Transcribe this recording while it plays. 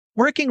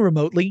Working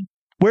remotely,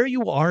 where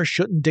you are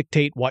shouldn't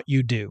dictate what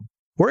you do.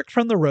 Work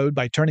from the road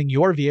by turning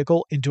your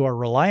vehicle into a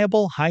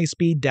reliable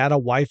high-speed data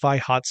Wi-Fi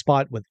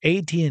hotspot with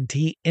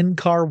AT&T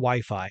in-car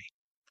Wi-Fi.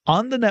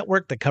 On the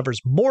network that covers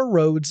more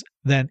roads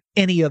than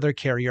any other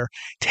carrier,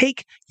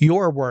 take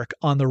your work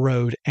on the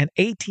road and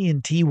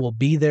AT&T will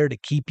be there to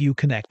keep you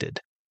connected.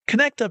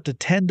 Connect up to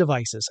 10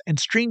 devices and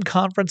stream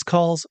conference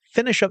calls,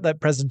 finish up that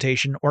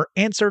presentation, or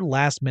answer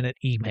last-minute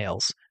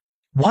emails.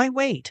 Why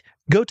wait?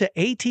 Go to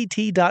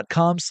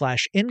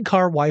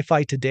att.com/in-car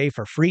Wi-Fi today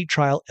for free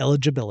trial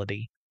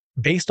eligibility.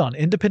 Based on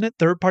independent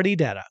third-party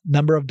data,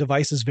 number of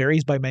devices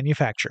varies by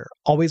manufacturer.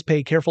 Always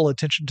pay careful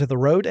attention to the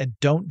road and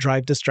don't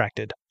drive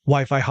distracted.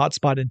 Wi-Fi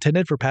hotspot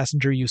intended for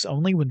passenger use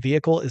only when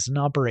vehicle is in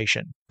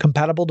operation.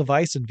 Compatible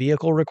device and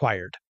vehicle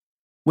required.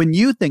 When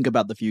you think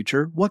about the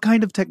future, what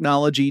kind of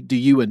technology do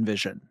you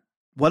envision?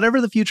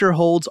 Whatever the future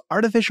holds,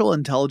 artificial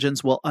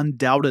intelligence will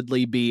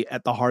undoubtedly be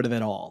at the heart of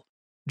it all.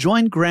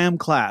 Join Graham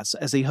Class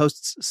as he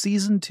hosts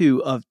Season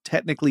 2 of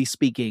Technically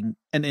Speaking,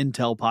 an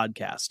Intel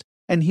podcast,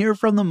 and hear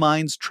from the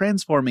minds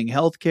transforming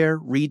healthcare,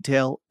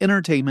 retail,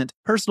 entertainment,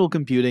 personal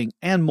computing,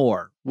 and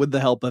more with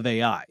the help of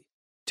AI.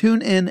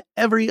 Tune in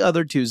every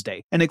other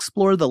Tuesday and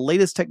explore the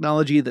latest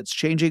technology that's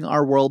changing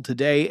our world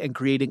today and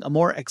creating a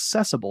more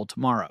accessible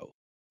tomorrow.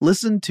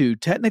 Listen to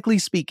Technically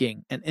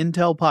Speaking, an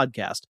Intel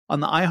podcast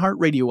on the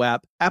iHeartRadio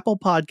app, Apple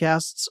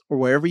Podcasts, or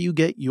wherever you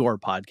get your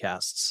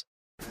podcasts.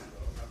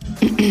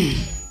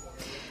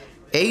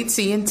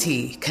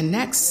 AT&T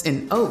connects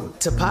an ode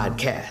to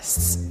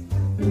podcasts.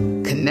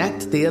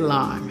 Connect the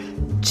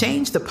alarm.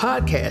 Change the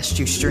podcast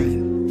you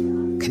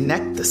stream.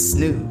 Connect the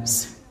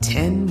snooze.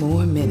 10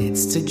 more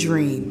minutes to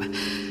dream.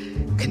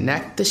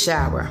 Connect the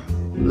shower.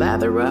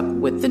 Lather up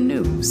with the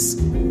news.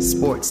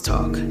 Sports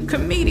talk,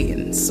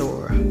 comedians,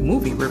 or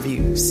movie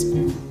reviews.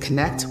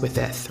 Connect with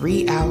that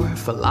 3-hour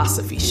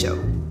philosophy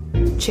show.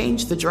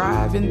 Change the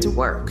drive into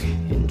work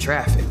in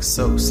traffic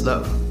so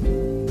slow.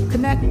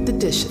 Connect the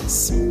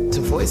dishes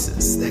to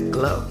voices that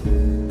glow.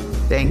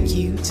 Thank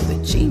you to the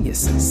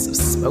geniuses of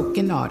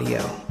spoken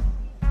audio.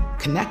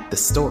 Connect the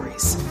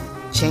stories.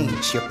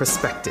 Change your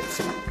perspective.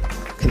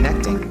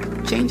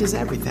 Connecting changes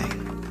everything.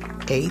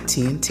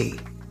 AT&T.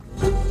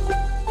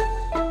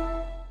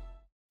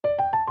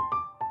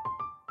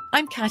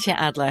 I'm Katya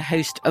Adler,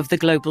 host of The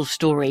Global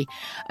Story.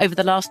 Over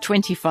the last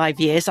 25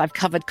 years, I've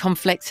covered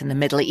conflicts in the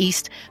Middle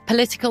East,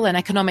 political and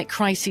economic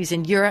crises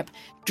in Europe,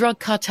 drug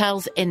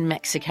cartels in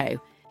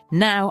Mexico.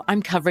 Now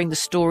I'm covering the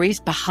stories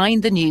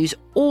behind the news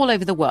all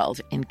over the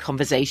world in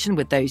conversation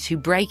with those who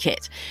break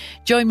it.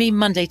 Join me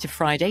Monday to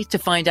Friday to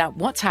find out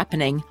what's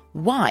happening,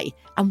 why,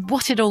 and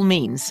what it all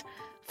means.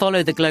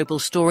 Follow The Global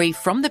Story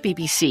from the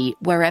BBC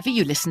wherever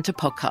you listen to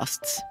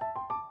podcasts.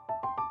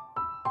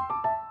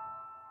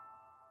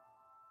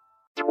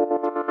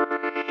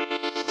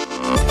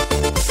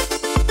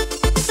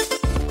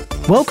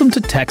 Welcome to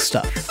Tech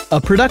Stuff,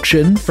 a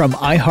production from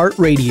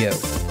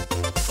iHeartRadio.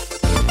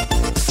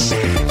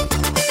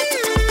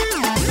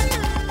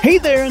 Hey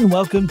there, and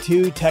welcome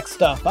to Tech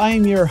Stuff. I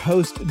am your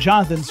host,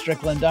 Jonathan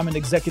Strickland. I'm an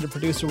executive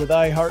producer with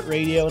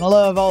iHeartRadio, and I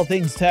love all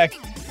things tech.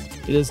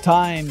 It is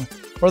time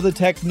for the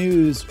tech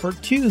news for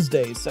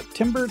Tuesday,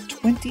 September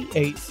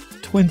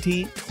 28th,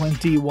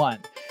 2021.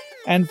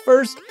 And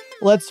first,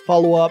 let's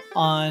follow up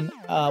on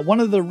one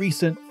of the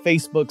recent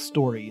Facebook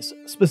stories,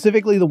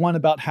 specifically the one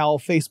about how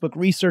Facebook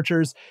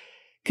researchers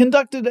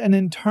conducted an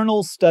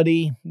internal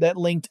study that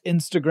linked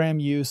Instagram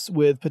use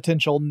with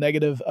potential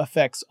negative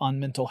effects on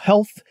mental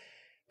health,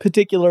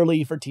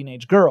 particularly for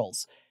teenage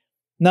girls.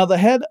 Now, the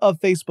head of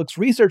Facebook's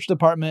research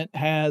department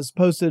has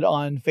posted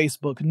on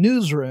Facebook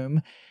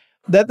Newsroom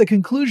that the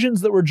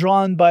conclusions that were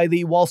drawn by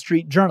the Wall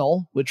Street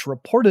Journal, which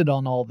reported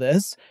on all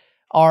this,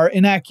 are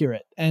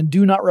inaccurate and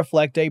do not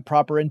reflect a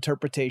proper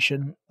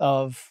interpretation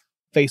of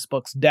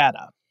Facebook's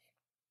data.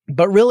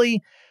 But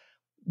really,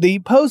 the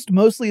post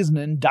mostly is an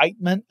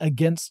indictment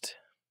against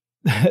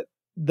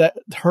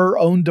her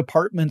own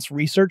department's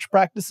research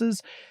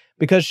practices,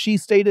 because she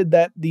stated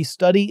that the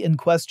study in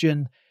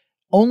question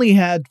only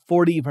had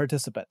 40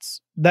 participants.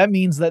 That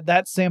means that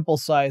that sample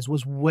size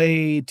was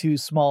way too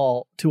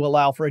small to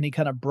allow for any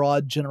kind of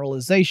broad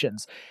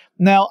generalizations.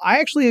 Now, I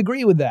actually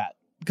agree with that,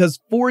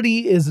 because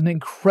 40 is an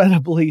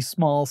incredibly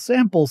small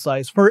sample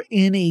size for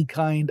any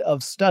kind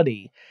of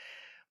study.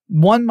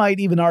 One might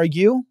even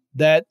argue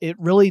that it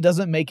really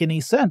doesn't make any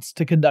sense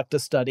to conduct a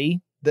study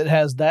that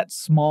has that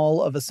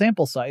small of a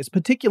sample size,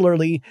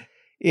 particularly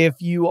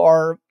if you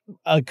are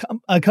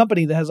a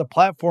company that has a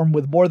platform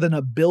with more than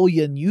 1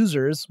 billion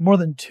users, more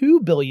than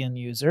 2 billion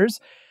users.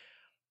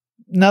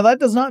 Now, that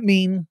does not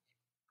mean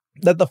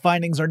that the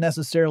findings are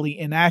necessarily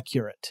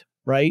inaccurate,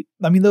 right?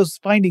 I mean, those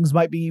findings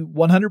might be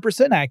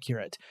 100%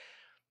 accurate.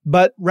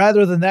 But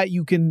rather than that,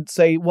 you can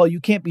say, well,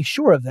 you can't be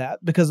sure of that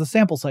because the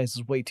sample size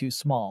is way too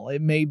small.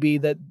 It may be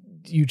that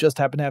you just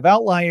happen to have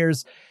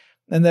outliers,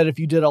 and that if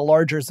you did a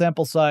larger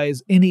sample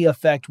size, any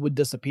effect would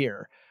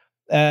disappear.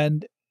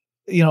 And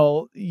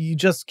you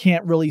just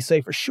can't really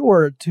say for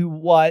sure to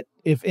what,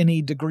 if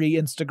any degree,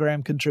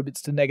 Instagram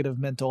contributes to negative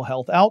mental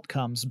health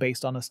outcomes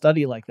based on a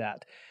study like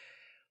that.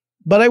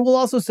 But I will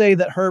also say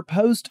that her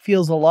post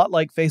feels a lot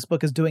like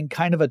Facebook is doing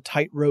kind of a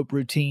tightrope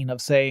routine of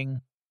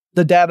saying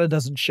the data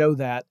doesn't show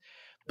that,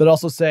 but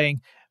also saying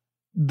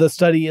the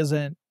study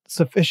isn't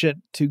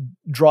sufficient to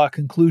draw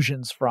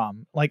conclusions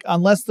from. Like,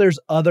 unless there's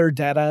other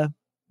data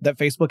that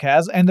Facebook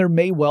has, and there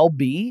may well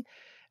be,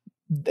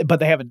 but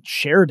they haven't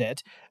shared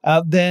it,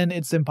 then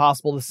it's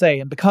impossible to say.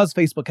 And because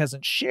Facebook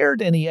hasn't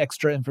shared any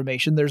extra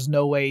information, there's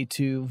no way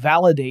to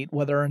validate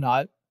whether or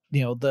not,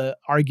 the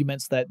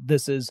arguments that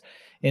this is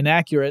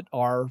inaccurate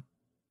are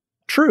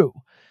true.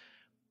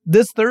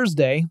 This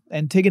Thursday,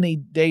 Antigone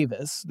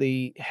Davis,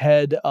 the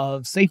head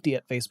of safety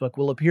at Facebook,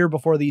 will appear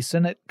before the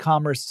Senate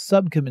Commerce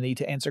Subcommittee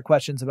to answer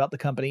questions about the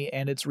company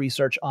and its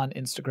research on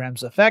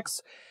Instagram's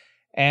effects.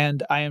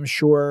 And I am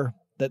sure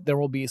that there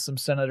will be some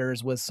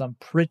senators with some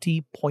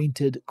pretty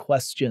pointed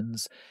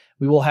questions.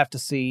 We will have to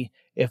see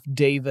if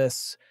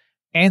Davis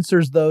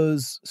answers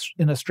those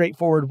in a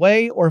straightforward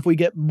way, or if we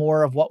get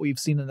more of what we've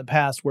seen in the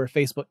past where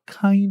Facebook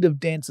kind of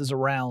dances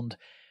around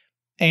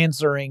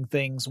answering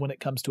things when it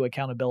comes to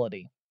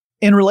accountability.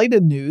 In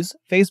related news,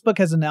 Facebook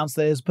has announced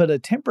that it has put a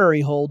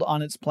temporary hold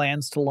on its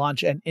plans to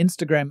launch an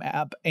Instagram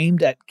app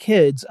aimed at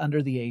kids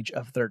under the age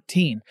of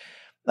 13.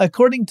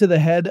 According to the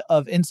head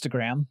of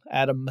Instagram,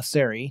 Adam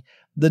Mosseri,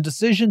 the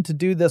decision to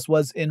do this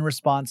was in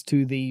response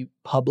to the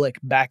public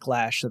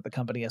backlash that the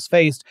company has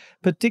faced,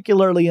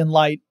 particularly in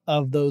light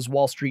of those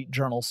Wall Street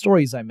Journal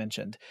stories I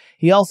mentioned.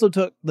 He also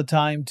took the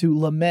time to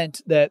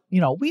lament that,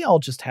 we all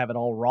just have it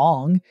all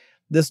wrong.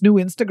 This new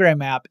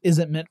Instagram app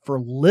isn't meant for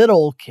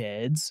little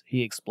kids,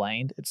 he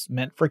explained. It's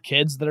meant for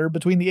kids that are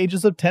between the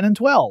ages of 10 and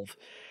 12.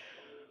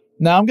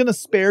 Now, I'm going to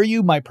spare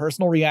you my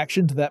personal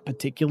reaction to that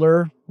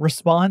particular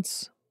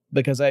response,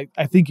 because I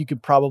think you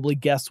could probably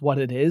guess what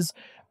it is.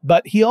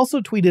 But he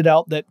also tweeted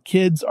out that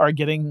kids are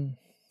getting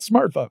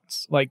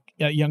smartphones, like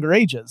at younger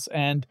ages.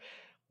 And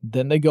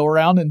then they go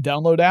around and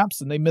download apps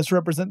and they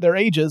misrepresent their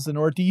ages in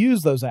order to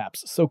use those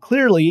apps. So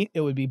clearly,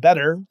 it would be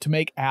better to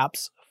make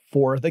apps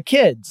for the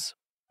kids.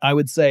 I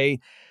would say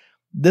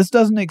this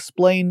doesn't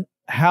explain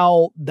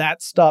how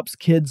that stops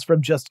kids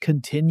from just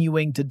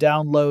continuing to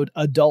download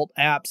adult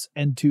apps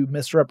and to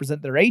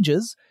misrepresent their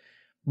ages.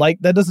 Like,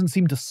 that doesn't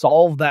seem to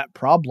solve that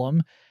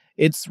problem.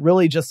 It's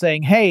really just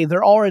saying, hey,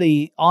 they're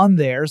already on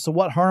there, so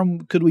what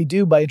harm could we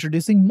do by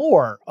introducing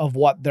more of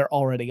what they're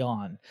already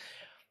on?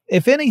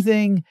 If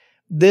anything,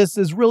 this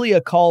is really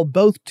a call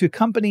both to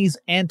companies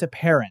and to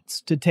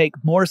parents to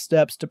take more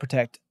steps to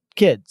protect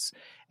kids.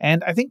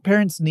 And I think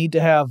parents need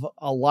to have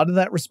a lot of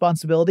that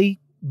responsibility,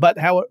 but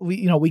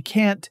we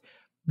can't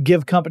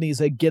give companies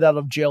a get out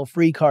of jail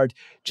free card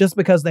just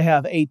because they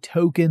have a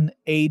token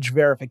age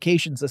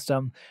verification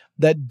system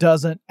that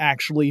doesn't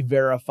actually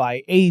verify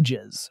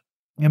ages.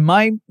 In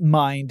my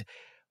mind,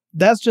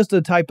 that's just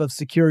a type of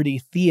security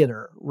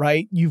theater,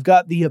 right? You've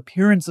got the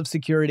appearance of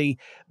security,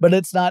 but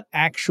it's not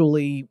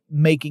actually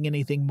making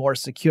anything more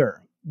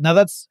secure. Now,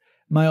 that's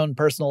my own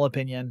personal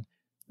opinion.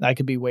 I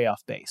could be way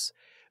off base.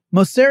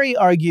 Mosseri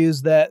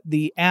argues that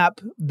the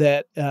app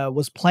that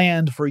was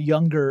planned for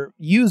younger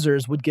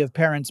users would give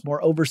parents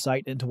more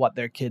oversight into what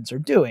their kids are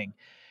doing.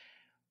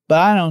 But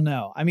I don't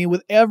know. I mean,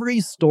 with every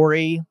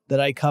story that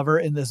I cover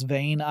in this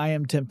vein, I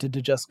am tempted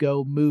to just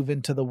go move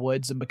into the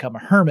woods and become a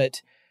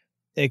hermit.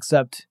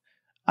 Except,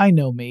 I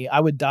know me. I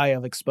would die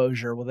of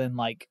exposure within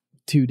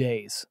 2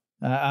 days.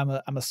 I'm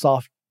a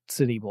soft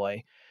city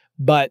boy.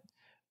 But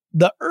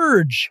the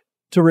urge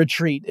to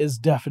retreat is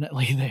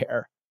definitely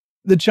there.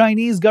 The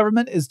Chinese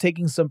government is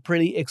taking some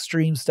pretty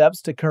extreme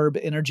steps to curb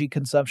energy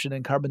consumption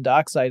and carbon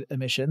dioxide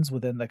emissions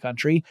within the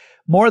country.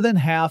 More than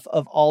half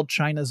of all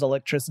China's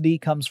electricity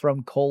comes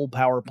from coal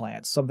power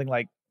plants, something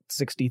like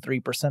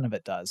 63% of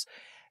it does.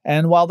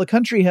 And while the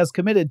country has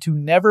committed to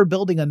never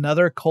building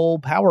another coal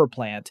power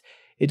plant,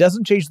 it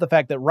doesn't change the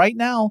fact that right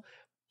now,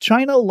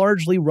 China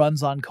largely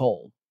runs on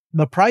coal.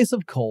 The price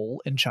of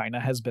coal in China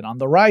has been on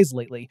the rise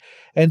lately,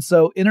 and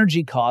so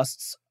energy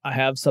costs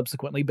have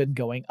subsequently been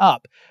going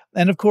up.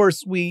 And of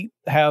course, we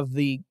have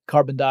the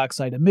carbon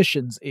dioxide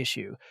emissions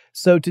issue.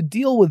 So to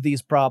deal with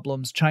these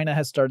problems, China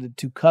has started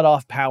to cut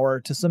off power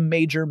to some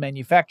major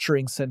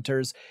manufacturing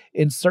centers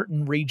in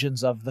certain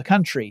regions of the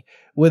country,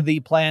 with the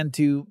plan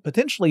to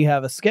potentially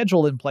have a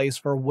schedule in place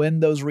for when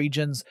those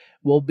regions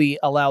will be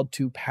allowed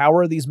to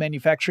power these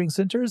manufacturing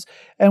centers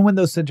and when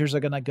those centers are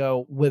going to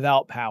go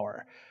without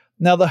power.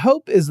 Now, the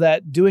hope is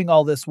that doing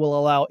all this will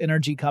allow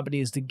energy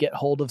companies to get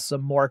hold of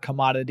some more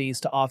commodities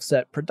to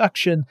offset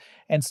production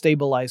and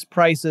stabilize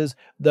prices,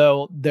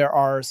 though there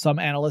are some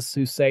analysts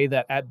who say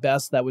that at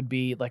best that would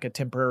be like a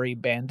temporary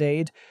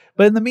band-aid.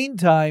 But in the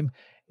meantime,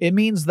 it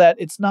means that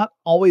it's not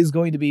always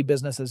going to be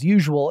business as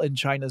usual in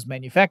China's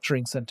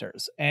manufacturing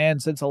centers.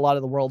 And since a lot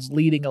of the world's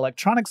leading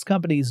electronics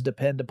companies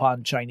depend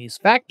upon Chinese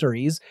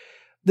factories,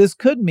 this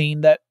could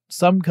mean that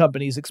some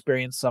companies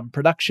experience some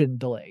production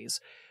delays.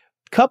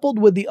 Coupled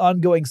with the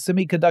ongoing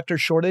semiconductor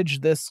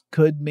shortage, this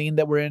could mean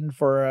that we're in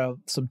for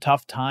some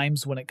tough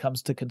times when it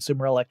comes to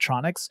consumer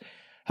electronics.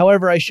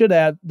 However, I should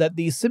add that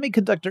the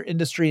semiconductor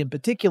industry in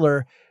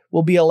particular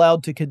will be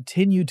allowed to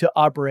continue to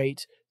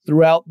operate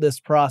throughout this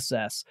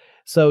process.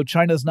 So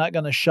China's not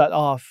going to shut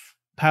off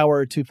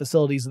power to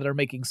facilities that are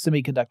making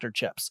semiconductor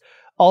chips.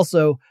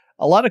 Also,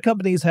 a lot of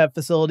companies have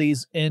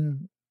facilities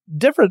in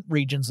different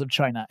regions of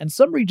China, and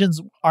some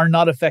regions are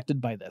not affected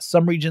by this.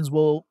 Some regions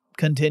will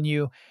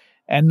continue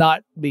and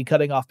not be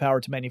cutting off power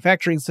to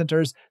manufacturing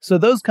centers. So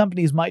those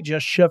companies might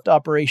just shift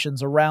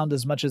operations around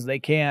as much as they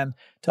can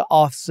to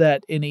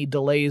offset any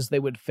delays they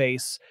would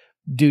face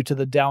due to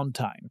the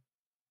downtime.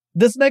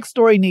 This next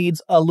story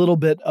needs a little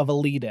bit of a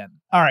lead-in.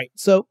 All right,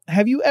 so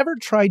have you ever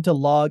tried to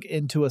log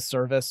into a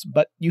service,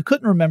 but you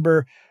couldn't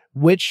remember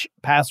which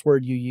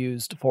password you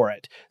used for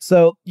it?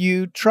 So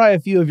you try a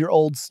few of your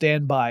old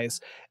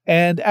standbys,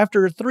 and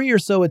after 3 or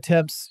so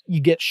attempts,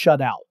 you get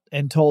shut out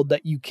and told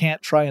that you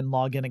can't try and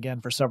log in again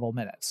for several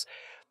minutes.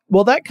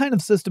 Well, that kind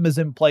of system is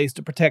in place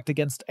to protect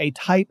against a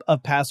type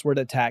of password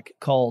attack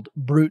called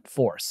brute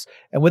force.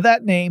 And with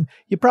that name,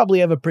 you probably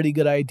have a pretty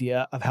good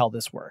idea of how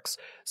this works.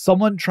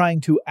 Someone trying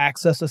to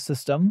access a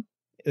system,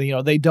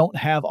 they don't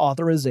have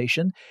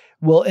authorization,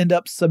 will end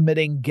up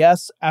submitting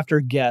guess after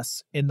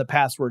guess in the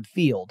password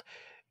field,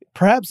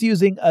 perhaps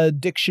using a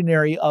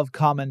dictionary of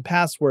common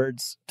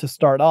passwords to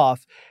start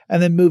off,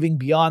 and then moving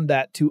beyond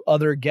that to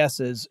other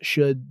guesses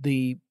should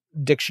the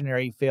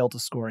dictionary fail to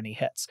score any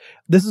hits.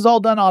 This is all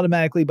done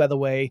automatically, by the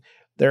way.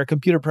 There are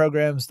computer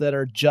programs that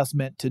are just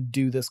meant to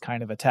do this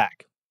kind of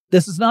attack.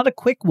 This is not a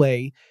quick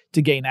way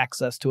to gain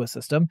access to a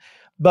system,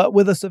 but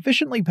with a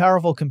sufficiently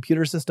powerful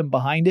computer system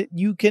behind it,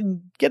 you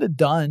can get it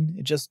done.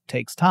 It just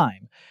takes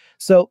time.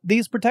 So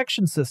these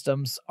protection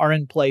systems are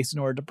in place in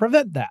order to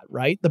prevent that,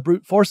 right? The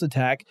brute force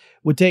attack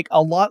would take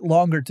a lot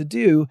longer to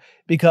do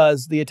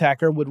because the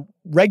attacker would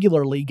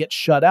regularly get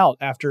shut out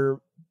after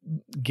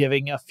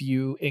giving a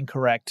few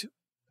incorrect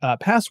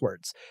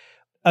passwords.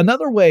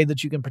 Another way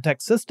that you can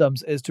protect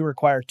systems is to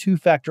require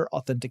two-factor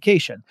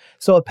authentication.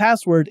 So a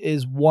password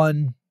is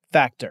one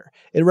factor.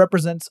 It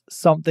represents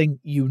something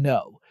you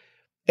know.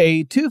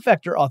 A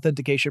two-factor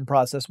authentication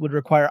process would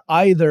require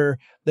either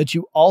that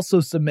you also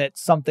submit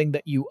something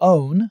that you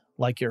own,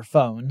 like your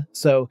phone.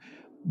 So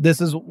this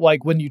is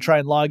like when you try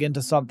and log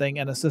into something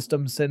and a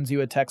system sends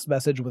you a text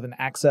message with an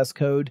access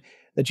code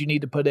that you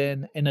need to put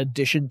in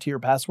addition to your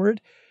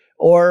password.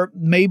 Or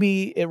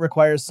maybe it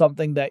requires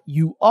something that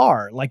you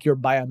are, like your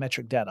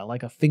biometric data,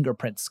 like a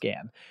fingerprint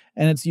scan,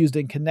 and it's used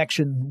in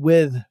connection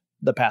with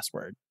the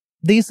password.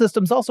 These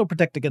systems also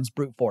protect against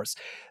brute force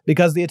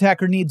because the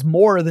attacker needs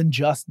more than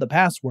just the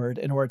password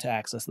in order to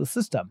access the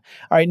system.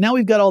 All right, now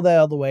we've got all that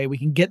out of the way, we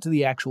can get to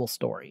the actual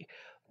story.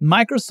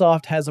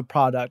 Microsoft has a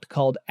product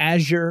called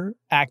Azure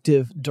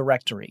Active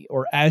Directory,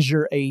 or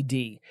Azure AD,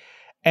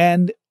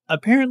 and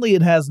apparently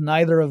it has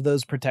neither of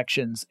those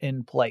protections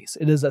in place.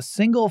 It is a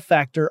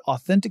single-factor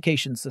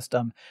authentication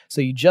system, so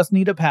you just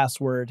need a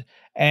password,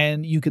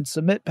 and you can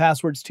submit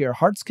passwords to your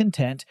heart's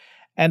content,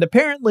 and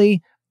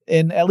apparently,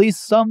 in at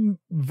least some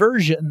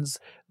versions,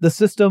 the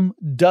system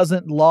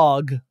doesn't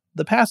log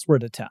the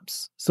password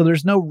attempts. So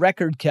there's no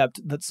record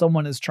kept that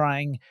someone is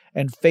trying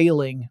and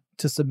failing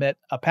to submit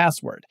a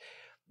password.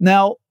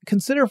 Now,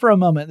 consider for a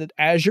moment that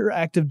Azure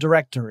Active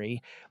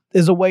Directory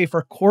is a way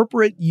for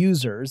corporate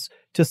users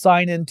to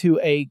sign into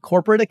a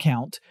corporate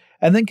account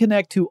and then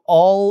connect to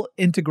all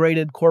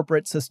integrated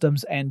corporate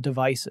systems and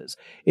devices.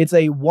 It's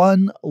a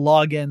one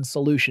login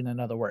solution, in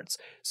other words.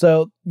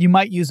 So you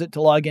might use it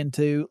to log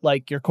into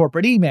like your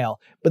corporate email,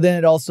 but then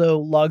it also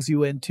logs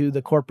you into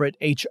the corporate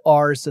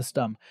HR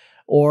system,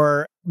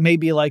 or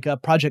maybe like a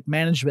project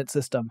management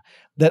system.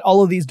 That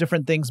all of these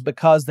different things,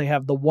 because they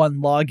have the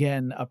one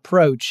login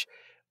approach,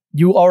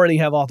 you already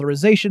have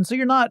authorization, so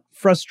you're not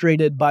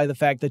frustrated by the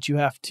fact that you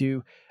have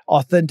to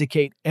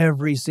authenticate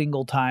every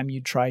single time you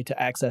try to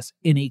access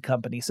any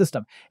company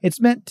system.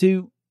 It's meant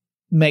to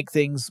make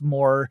things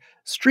more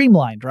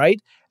streamlined, right?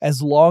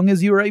 As long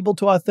as you are able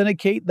to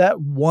authenticate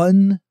that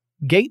one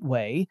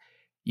gateway,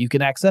 you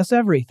can access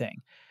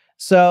everything.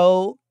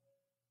 So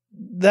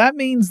that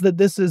means that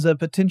this is a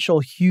potential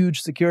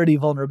huge security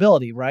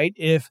vulnerability, right?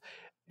 If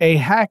a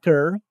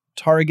hacker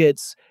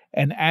targets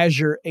an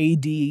Azure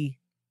AD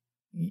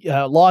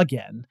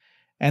login,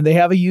 and they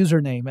have a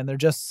username and they're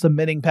just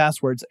submitting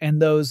passwords,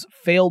 and those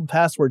failed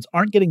passwords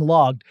aren't getting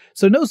logged.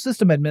 So no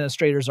system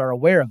administrators are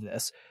aware of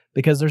this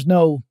because there's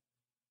no,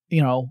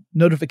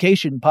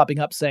 notification popping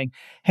up saying,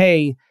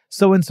 hey,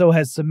 so-and-so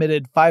has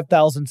submitted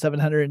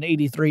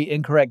 5,783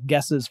 incorrect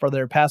guesses for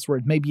their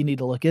password. Maybe you need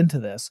to look into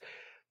this.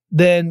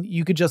 Then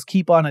you could just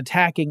keep on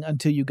attacking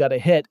until you got a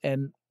hit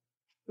and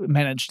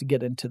manage to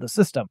get into the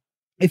system.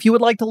 If you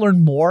would like to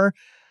learn more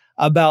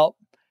about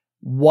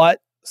what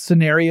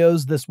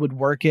scenarios this would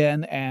work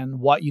in and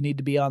what you need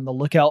to be on the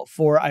lookout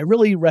for, I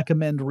really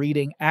recommend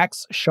reading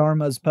Axe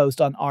Sharma's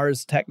post on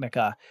Ars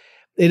Technica.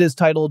 It is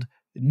titled,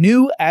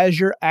 New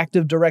Azure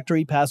Active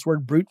Directory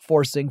Password Brute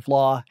Forcing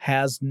Flaw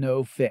Has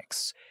No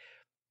Fix.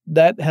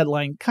 That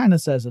headline kind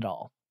of says it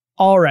all.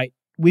 All right,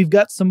 we've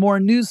got some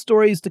more news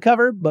stories to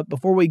cover, but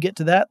before we get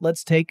to that,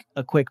 let's take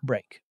a quick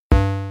break.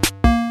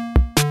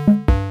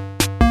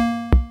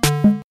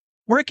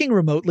 Working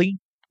remotely,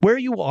 where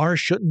you are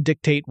shouldn't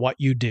dictate what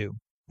you do.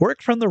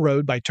 Work from the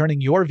road by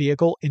turning your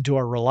vehicle into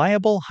a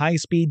reliable,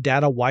 high-speed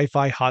data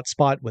Wi-Fi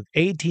hotspot with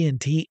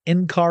AT&T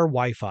in-car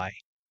Wi-Fi.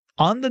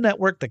 On the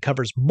network that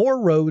covers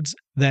more roads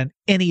than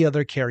any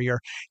other carrier,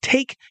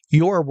 take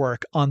your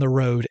work on the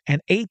road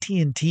and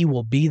AT&T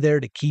will be there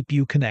to keep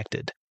you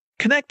connected.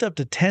 Connect up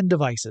to 10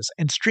 devices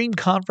and stream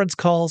conference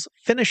calls,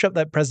 finish up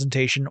that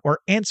presentation, or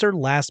answer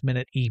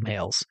last-minute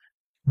emails.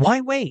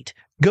 Why wait?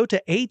 Go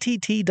to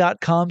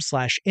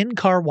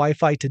att.com/in-car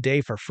Wi-Fi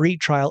today for free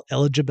trial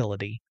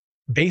eligibility.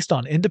 Based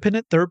on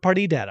independent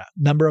third-party data,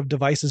 number of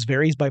devices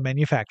varies by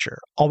manufacturer.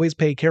 Always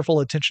pay careful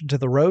attention to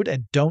the road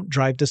and don't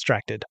drive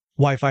distracted.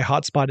 Wi-Fi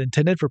hotspot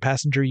intended for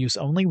passenger use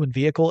only when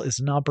vehicle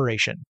is in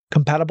operation.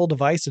 Compatible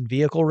device and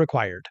vehicle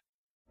required.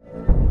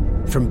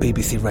 From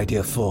BBC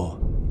Radio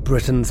 4,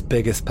 Britain's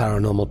biggest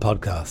paranormal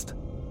podcast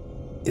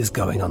is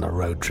going on a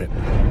road trip.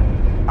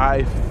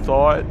 I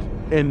thought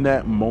in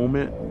that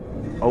moment,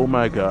 oh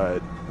my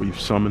God, we've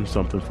summoned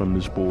something from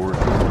this board.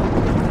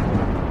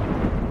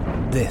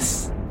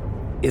 This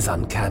is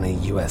Uncanny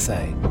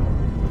USA.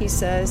 He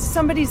says,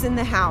 somebody's in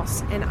the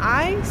house, and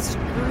I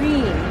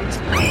screamed.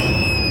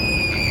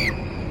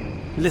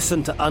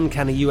 Listen to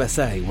Uncanny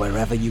USA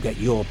wherever you get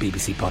your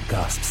BBC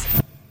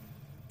podcasts,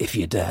 if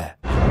you dare.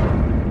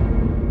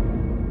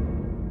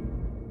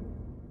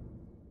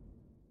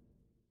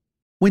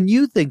 When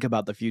you think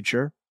about the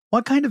future,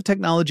 what kind of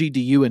technology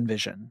do you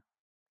envision?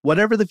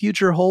 Whatever the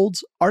future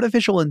holds,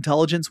 artificial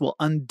intelligence will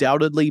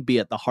undoubtedly be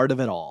at the heart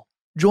of it all.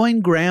 Join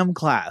Graham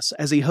Class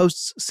as he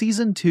hosts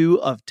Season 2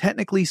 of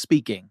Technically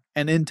Speaking,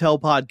 an Intel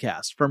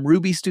podcast from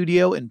Ruby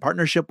Studio in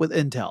partnership with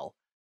Intel.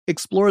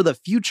 Explore the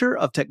future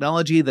of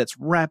technology that's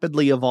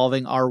rapidly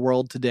evolving our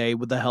world today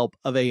with the help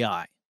of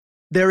AI.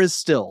 There is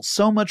still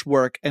so much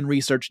work and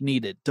research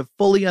needed to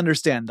fully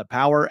understand the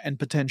power and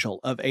potential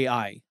of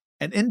AI,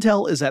 and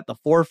Intel is at the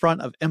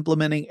forefront of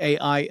implementing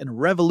AI in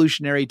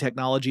revolutionary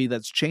technology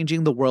that's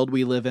changing the world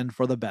we live in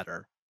for the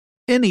better.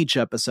 In each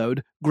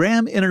episode,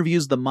 Graham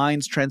interviews the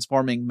minds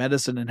transforming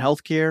medicine and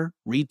healthcare,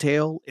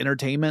 retail,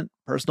 entertainment,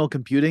 personal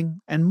computing,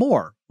 and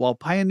more, while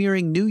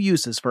pioneering new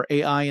uses for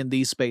AI in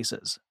these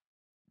spaces.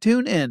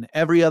 Tune in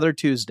every other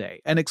Tuesday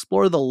and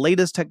explore the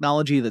latest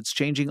technology that's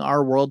changing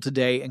our world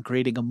today and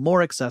creating a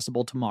more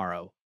accessible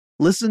tomorrow.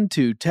 Listen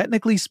to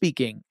Technically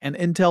Speaking, an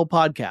Intel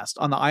podcast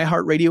on the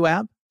iHeartRadio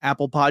app,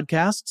 Apple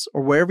Podcasts,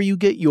 or wherever you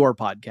get your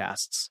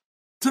podcasts.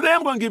 Today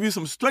I'm going to give you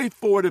some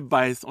straightforward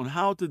advice on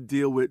how to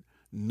deal with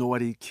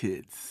naughty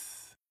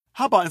kids.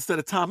 How about instead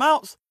of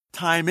timeouts,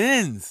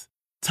 time-ins?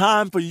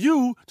 Time for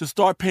you to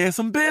start paying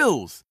some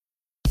bills.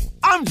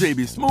 I'm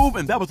JB Smoove,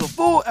 and that was a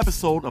full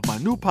episode of my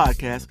new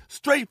podcast,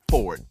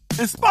 Straightforward,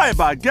 inspired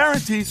by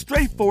guaranteed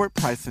straightforward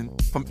pricing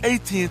from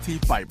AT&T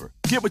Fiber.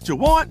 Get what you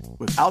want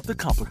without the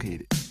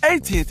complicated.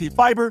 AT&T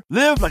Fiber,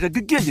 live like a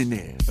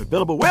gigillionaire.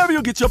 Available wherever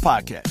you get your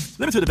podcast.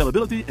 Limited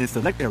availability in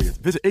select areas.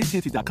 Visit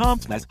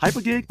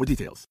AT&T.com/hypergig for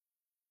details.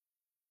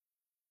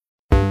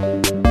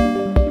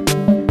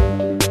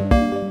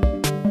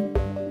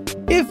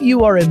 If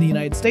you are in the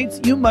United States,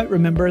 you might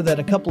remember that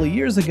a couple of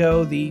years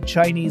ago, the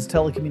Chinese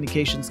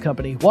telecommunications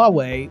company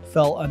Huawei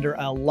fell under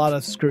a lot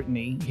of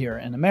scrutiny here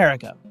in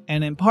America.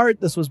 And in part,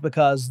 this was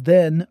because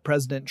then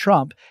President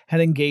Trump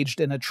had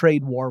engaged in a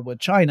trade war with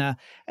China.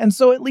 And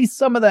so at least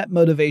some of that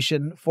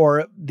motivation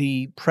for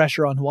the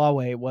pressure on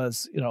Huawei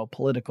was,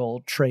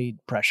 political trade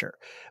pressure.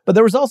 But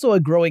there was also a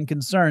growing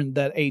concern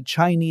that a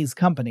Chinese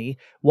company,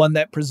 one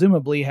that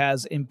presumably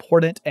has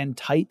important and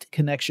tight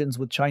connections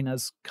with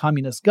China's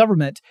communist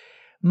government,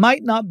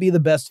 might not be the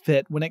best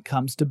fit when it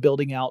comes to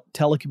building out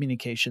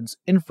telecommunications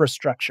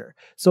infrastructure.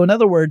 So in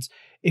other words,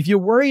 if you're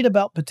worried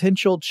about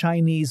potential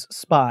Chinese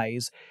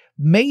spies,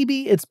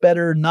 maybe it's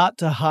better not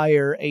to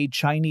hire a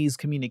Chinese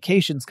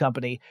communications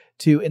company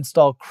to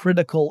install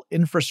critical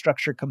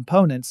infrastructure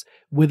components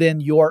within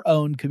your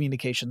own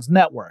communications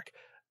network.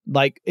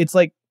 It's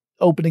like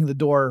opening the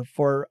door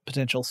for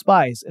potential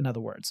spies, in other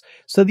words.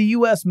 So the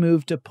U.S.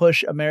 moved to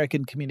push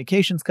American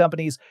communications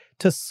companies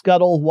to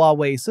scuttle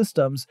Huawei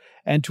systems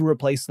and to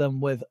replace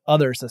them with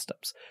other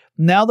systems.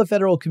 Now the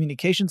Federal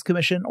Communications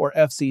Commission, or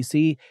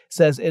FCC,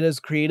 says it has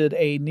created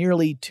a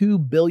nearly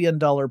 $2 billion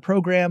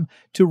program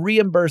to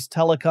reimburse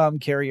telecom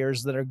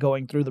carriers that are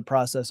going through the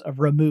process of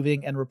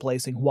removing and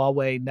replacing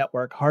Huawei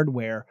network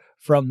hardware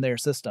from their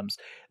systems.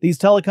 These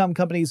telecom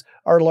companies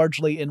are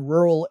largely in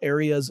rural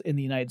areas in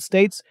the United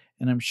States,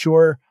 and I'm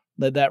sure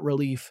that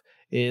relief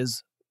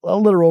is a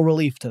literal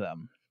relief to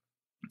them.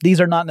 These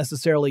are not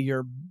necessarily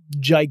your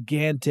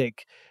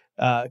gigantic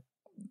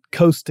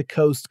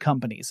coast-to-coast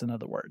companies, in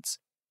other words.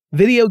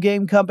 Video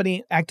game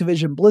company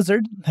Activision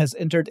Blizzard has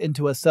entered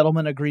into a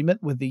settlement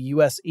agreement with the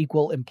U.S.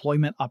 Equal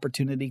Employment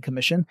Opportunity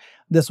Commission.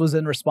 This was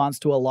in response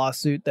to a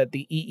lawsuit that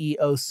the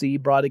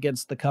EEOC brought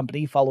against the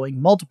company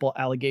following multiple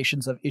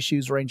allegations of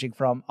issues ranging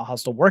from a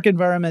hostile work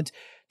environment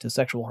to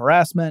sexual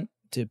harassment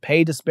to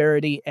pay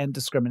disparity and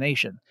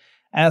discrimination.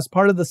 As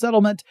part of the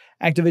settlement,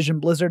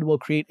 Activision Blizzard will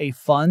create a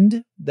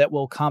fund that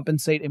will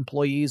compensate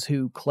employees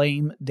who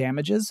claim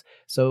damages.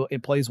 So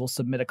employees will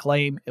submit a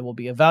claim, it will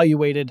be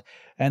evaluated,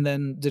 and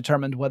then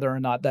determined whether or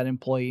not that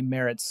employee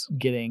merits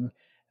getting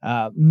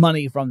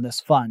money from this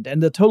fund.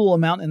 And the total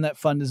amount in that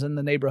fund is in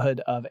the neighborhood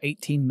of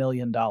 $18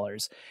 million.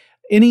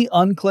 Any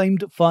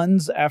unclaimed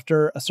funds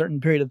after a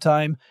certain period of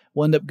time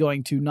will end up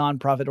going to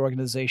nonprofit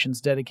organizations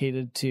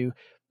dedicated to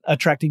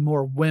attracting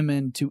more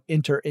women to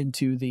enter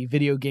into the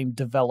video game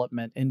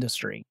development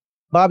industry.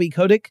 Bobby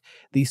Kotick,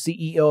 the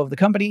CEO of the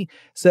company,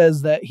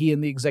 says that he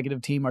and the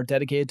executive team are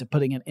dedicated to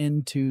putting an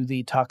end to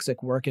the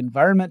toxic work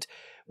environment,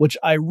 which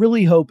I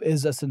really hope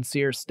is a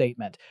sincere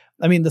statement.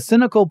 I mean, the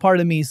cynical part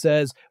of me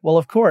says, well,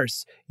 of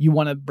course, you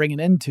want to bring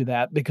an end to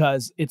that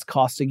because it's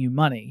costing you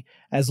money.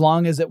 As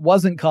long as it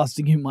wasn't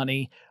costing you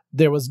money,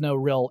 there was no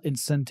real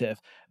incentive.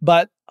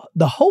 But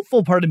the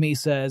hopeful part of me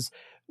says,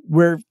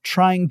 we're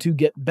trying to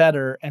get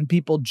better and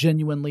people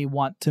genuinely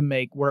want to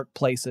make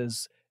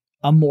workplaces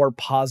a more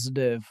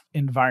positive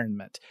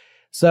environment.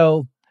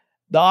 So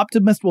the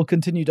optimist will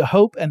continue to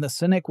hope and the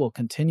cynic will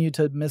continue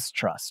to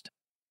mistrust.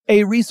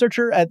 A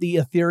researcher at the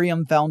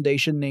Ethereum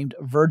Foundation named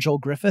Virgil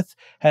Griffith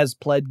has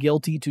pled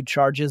guilty to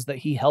charges that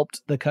he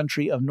helped the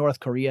country of North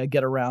Korea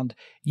get around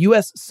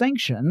U.S.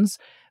 sanctions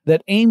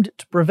that aimed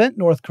to prevent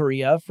North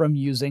Korea from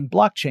using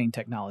blockchain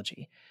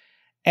technology.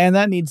 And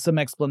that needs some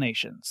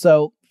explanation.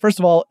 So, first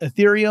of all,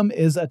 Ethereum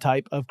is a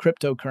type of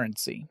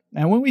cryptocurrency.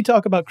 And when we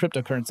talk about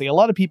cryptocurrency, a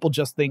lot of people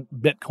just think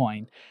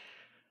Bitcoin.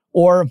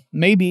 Or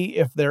maybe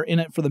if they're in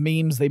it for the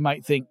memes, they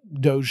might think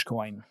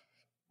Dogecoin.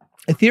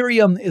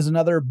 Ethereum is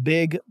another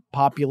big,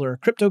 popular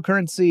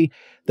cryptocurrency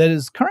that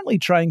is currently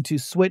trying to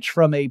switch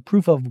from a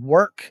proof of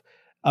work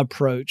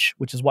approach,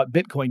 which is what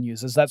Bitcoin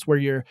uses. That's where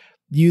you're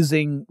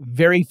using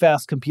very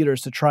fast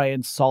computers to try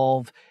and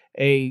solve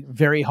a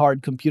very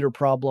hard computer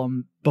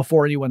problem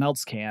before anyone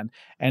else can.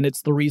 And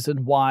it's the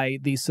reason why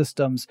these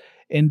systems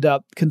end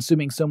up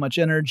consuming so much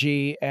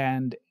energy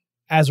and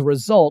as a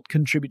result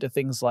contribute to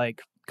things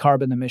like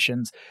carbon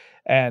emissions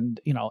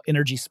and,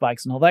 energy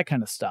spikes and all that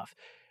kind of stuff.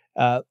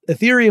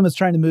 Ethereum is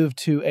trying to move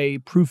to a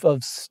proof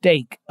of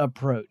stake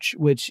approach,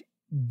 which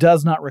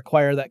does not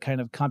require that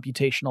kind of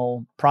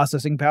computational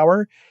processing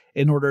power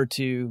in order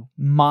to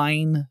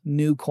mine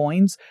new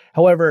coins.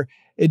 However,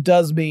 it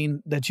does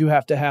mean that you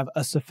have to have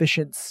a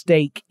sufficient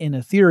stake in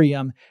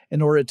Ethereum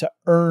in order to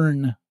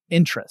earn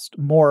interest,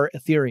 more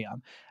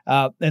Ethereum.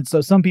 And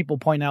so some people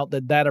point out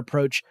that that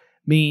approach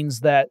means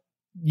that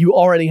you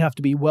already have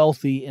to be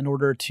wealthy in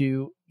order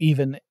to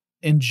even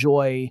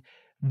enjoy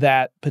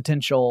that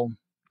potential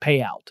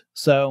payout.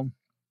 So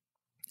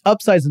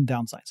upsides and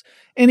downsides.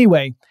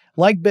 Anyway,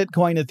 like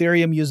Bitcoin,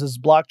 Ethereum uses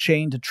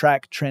blockchain to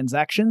track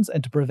transactions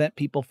and to prevent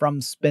people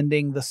from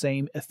spending the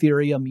same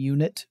Ethereum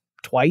unit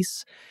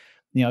twice.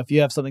 If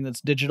you have something that's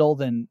digital,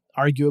 then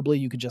arguably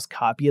you could just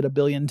copy it a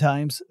billion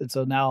times. And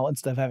so now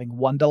instead of having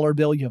 $1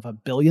 bill, you have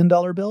 $1 billion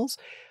bills.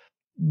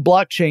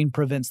 Blockchain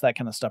prevents that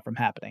kind of stuff from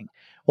happening.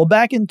 Well,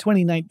 back in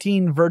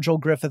 2019, Virgil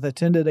Griffith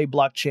attended a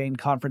blockchain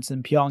conference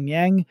in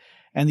Pyongyang,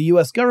 and the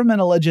U.S.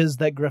 government alleges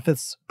that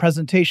Griffith's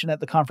presentation at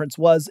the conference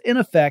was, in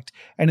effect,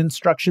 an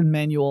instruction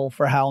manual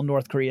for how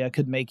North Korea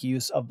could make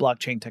use of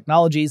blockchain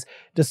technologies,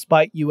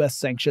 despite U.S.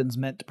 sanctions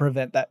meant to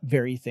prevent that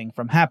very thing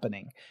from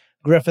happening.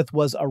 Griffith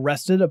was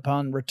arrested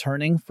upon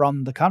returning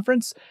from the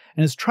conference,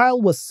 and his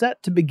trial was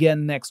set to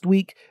begin next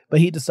week, but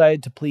he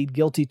decided to plead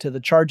guilty to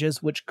the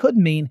charges, which could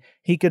mean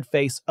he could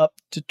face up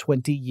to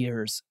 20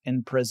 years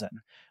in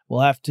prison. We'll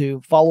have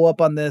to follow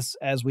up on this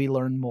as we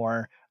learn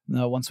more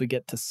once we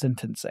get to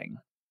sentencing.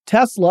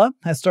 Tesla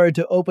has started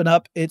to open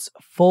up its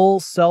full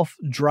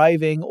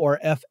self-driving or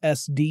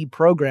FSD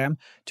program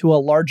to a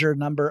larger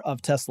number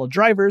of Tesla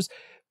drivers,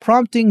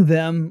 prompting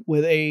them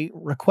with a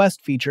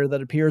request feature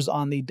that appears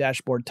on the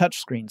dashboard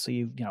touchscreen. So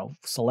you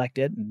select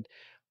it and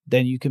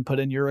then you can put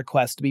in your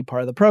request to be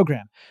part of the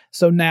program.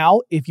 So now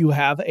if you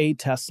have a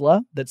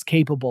Tesla that's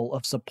capable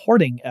of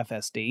supporting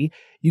FSD,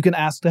 you can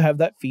ask to have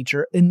that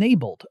feature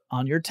enabled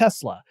on your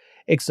Tesla.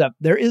 Except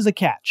there is a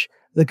catch.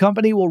 The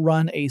company will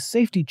run a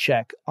safety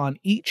check on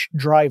each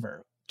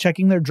driver,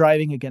 checking their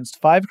driving against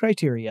 5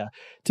 criteria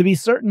to be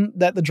certain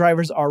that the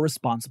drivers are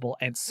responsible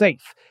and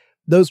safe.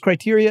 Those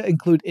criteria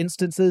include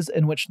instances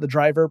in which the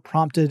driver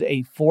prompted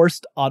a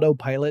forced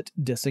autopilot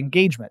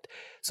disengagement.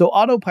 So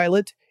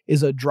autopilot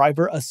is a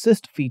driver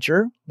assist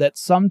feature that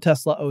some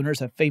Tesla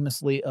owners have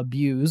famously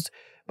abused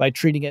by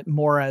treating it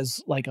more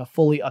as like a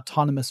fully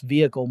autonomous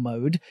vehicle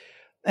mode.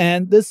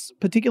 And this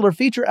particular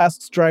feature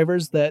asks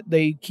drivers that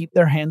they keep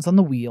their hands on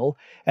the wheel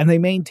and they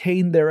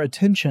maintain their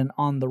attention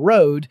on the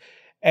road.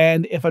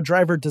 And if a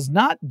driver does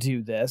not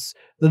do this,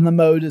 then the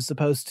mode is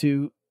supposed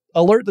to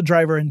alert the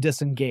driver and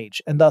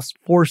disengage, and thus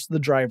force the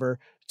driver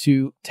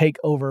to take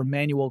over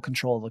manual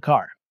control of the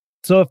car.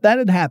 So if that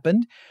had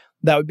happened,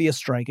 that would be a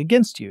strike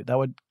against you. That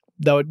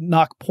would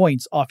knock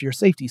points off your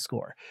safety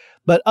score.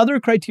 But other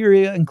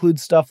criteria include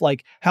stuff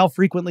like how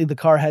frequently the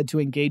car had to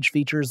engage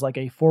features like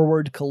a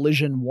forward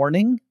collision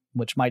warning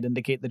which might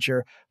indicate that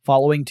you're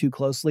following too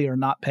closely or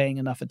not paying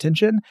enough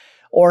attention,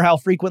 or how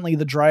frequently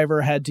the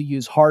driver had to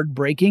use hard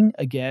braking.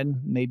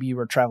 Again, maybe you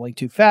were traveling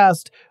too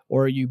fast,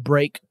 or you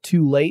brake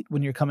too late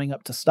when you're coming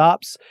up to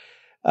stops.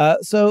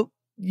 So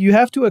you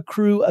have to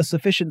accrue a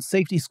sufficient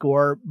safety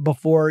score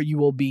before you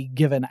will be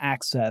given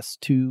access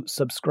to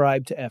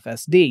subscribe to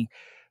FSD.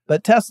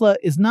 But Tesla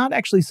is not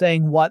actually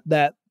saying what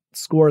that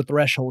score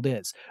threshold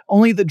is.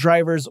 Only the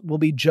drivers will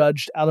be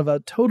judged out of a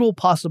total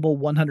possible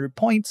 100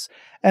 points,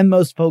 and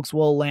most folks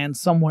will land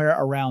somewhere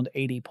around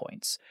 80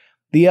 points.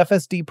 The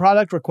FSD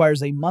product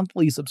requires a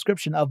monthly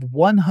subscription of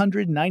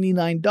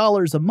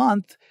 $199 a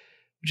month,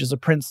 which is a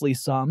princely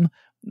sum.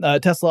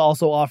 Tesla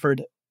also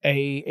offered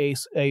a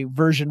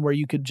version where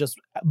you could just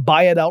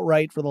buy it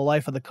outright for the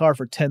life of the car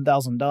for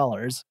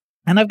 $10,000.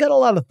 And I've got a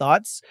lot of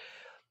thoughts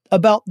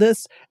about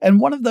this, and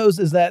one of those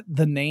is that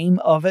the name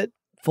of it,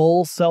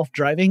 full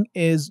self-driving,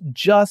 is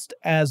just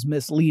as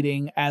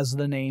misleading as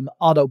the name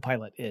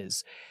autopilot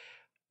is,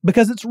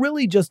 because it's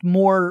really just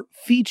more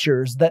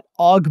features that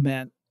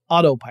augment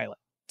autopilot.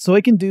 So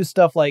it can do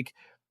stuff like,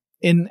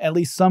 in at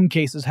least some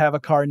cases, have a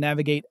car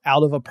navigate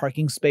out of a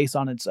parking space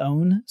on its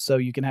own. So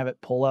you can have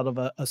it pull out of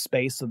a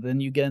space, so then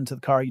you get into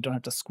the car, you don't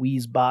have to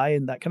squeeze by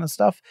and that kind of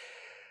stuff.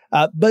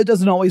 But it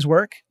doesn't always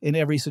work in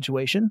every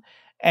situation.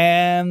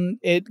 And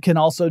it can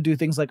also do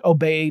things like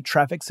obey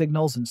traffic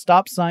signals and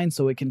stop signs,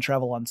 so it can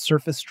travel on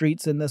surface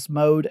streets in this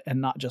mode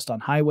and not just on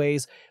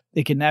highways.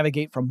 It can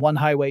navigate from one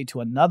highway to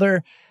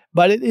another,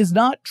 but it is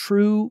not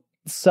true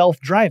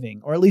self-driving,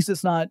 or at least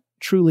it's not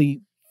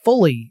truly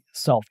fully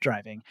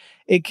self-driving.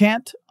 It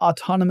can't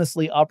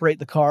autonomously operate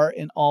the car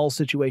in all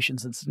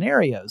situations and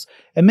scenarios.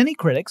 And many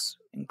critics,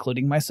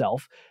 including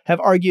myself, have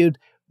argued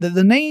that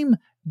the name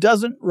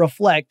doesn't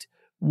reflect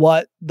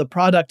what the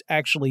product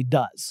actually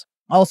does.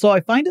 Also,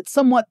 I find it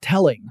somewhat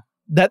telling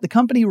that the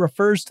company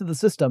refers to the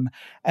system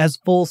as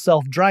full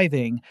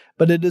self-driving,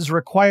 but it is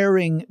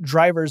requiring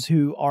drivers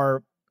who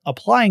are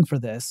applying for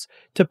this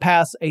to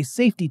pass a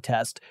safety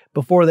test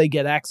before they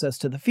get access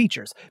to the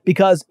features.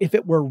 Because if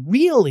it were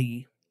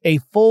really a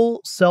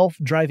full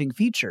self-driving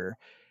feature,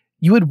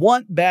 you would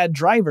want bad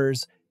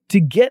drivers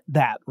to get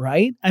that,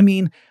 right? I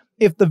mean,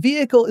 if the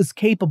vehicle is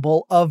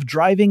capable of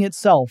driving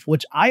itself,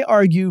 which I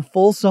argue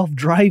full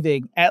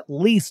self-driving at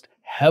least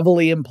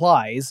heavily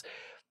implies,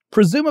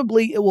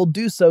 presumably it will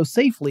do so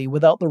safely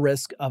without the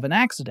risk of an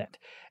accident.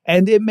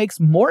 And it makes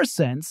more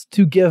sense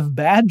to give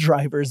bad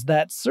drivers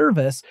that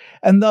service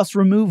and thus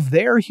remove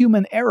their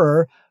human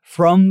error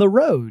from the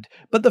road.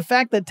 But the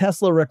fact that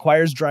Tesla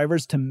requires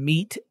drivers to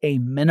meet a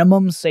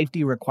minimum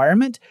safety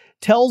requirement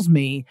tells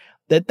me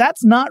that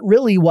that's not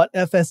really what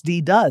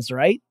FSD does,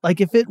 right? Like,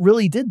 if it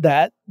really did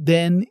that,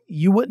 then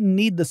you wouldn't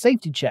need the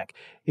safety check.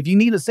 If you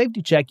need a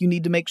safety check, you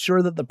need to make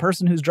sure that the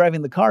person who's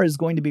driving the car is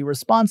going to be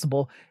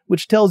responsible,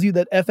 which tells you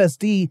that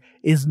FSD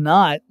is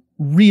not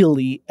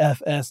really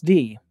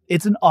FSD.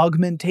 It's an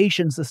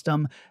augmentation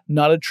system,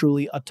 not a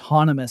truly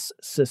autonomous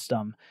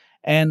system.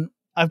 And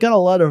I've got a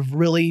lot of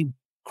really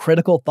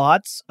critical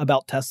thoughts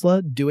about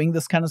Tesla doing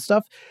this kind of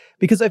stuff,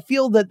 because I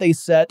feel that they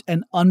set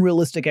an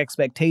unrealistic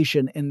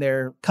expectation in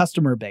their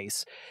customer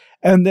base.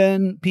 And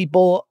then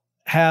people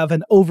have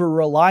an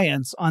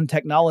over-reliance on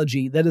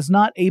technology that is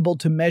not able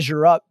to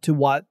measure up to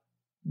what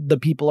the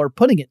people are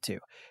putting it to.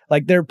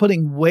 Like, they're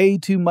putting way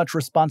too much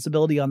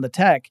responsibility on the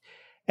tech,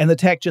 and the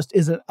tech just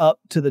isn't up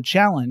to the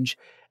challenge.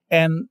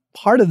 And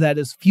part of that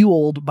is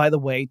fueled by the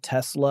way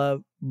Tesla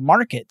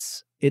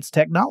markets its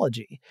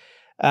technology.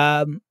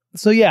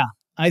 So yeah,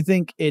 I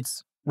think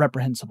it's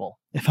reprehensible,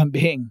 if I'm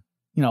being,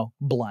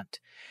 blunt.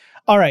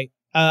 All right,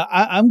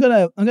 I'm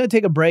gonna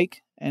take a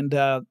break, and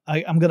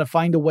I'm gonna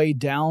find a way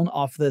down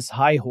off this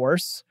high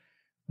horse,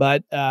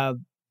 but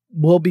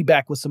we'll be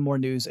back with some more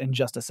news in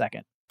just a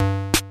second.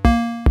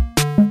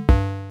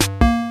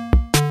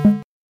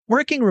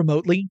 Working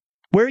remotely,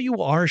 where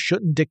you are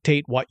shouldn't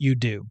dictate what you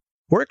do.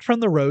 Work from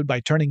the road by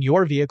turning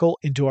your vehicle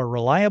into a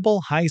reliable,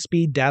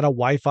 high-speed data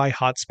Wi-Fi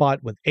hotspot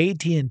with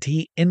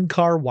AT&T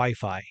in-car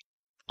Wi-Fi.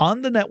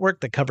 On the network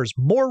that covers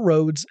more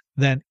roads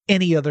than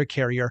any other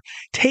carrier,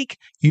 take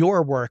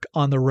your work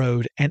on the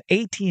road, and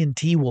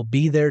AT&T will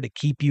be there to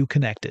keep you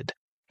connected.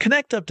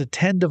 Connect up to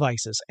 10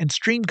 devices and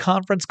stream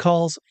conference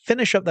calls,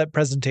 finish up that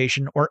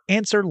presentation, or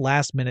answer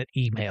last-minute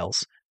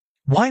emails.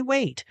 Why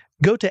wait?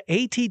 Go to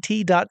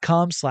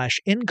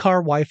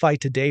att.com/in-car Wi-Fi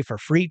today for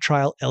free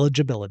trial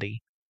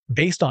eligibility.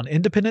 Based on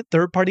independent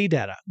third-party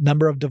data,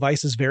 number of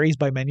devices varies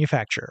by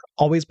manufacturer.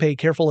 Always pay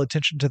careful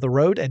attention to the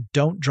road and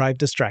don't drive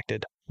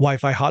distracted.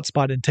 Wi-Fi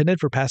hotspot intended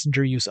for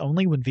passenger use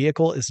only when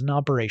vehicle is in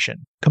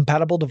operation.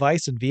 Compatible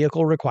device and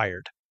vehicle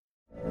required.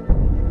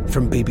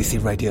 From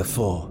BBC Radio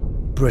 4,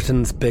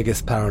 Britain's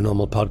biggest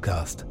paranormal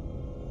podcast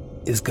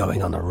is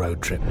going on a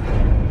road trip.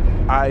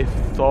 I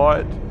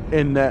thought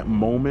in that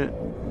moment,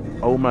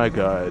 oh my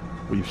God,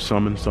 we've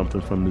summoned something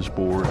from this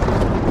board.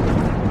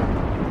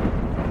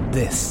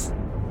 This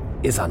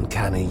is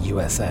Uncanny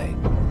USA.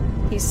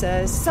 He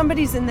says,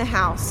 somebody's in the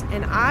house,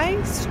 and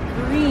I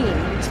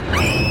screamed.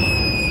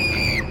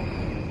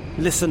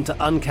 Listen to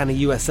Uncanny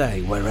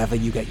USA wherever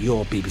you get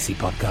your BBC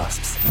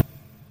podcasts,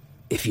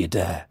 if you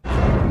dare.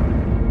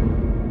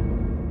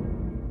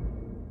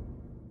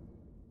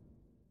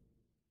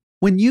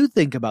 When you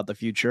think about the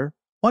future,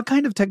 what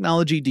kind of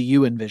technology do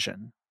you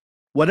envision?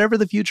 Whatever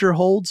the future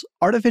holds,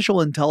 artificial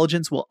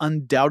intelligence will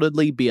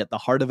undoubtedly be at the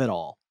heart of it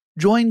all.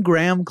 Join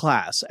Graham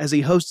Class as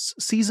he hosts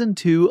Season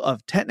 2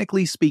 of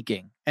Technically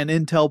Speaking, an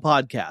Intel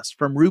podcast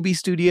from Ruby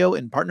Studio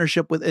in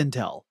partnership with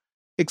Intel.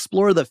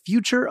 Explore the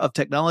future of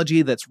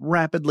technology that's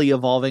rapidly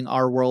evolving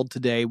our world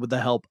today with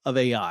the help of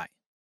AI.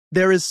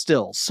 There is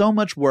still so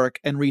much work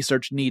and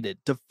research needed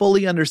to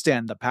fully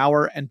understand the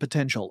power and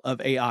potential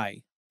of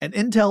AI. And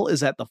Intel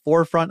is at the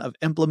forefront of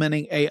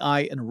implementing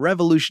AI and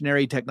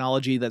revolutionary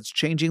technology that's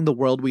changing the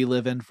world we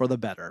live in for the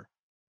better.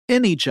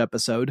 In each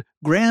episode,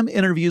 Graham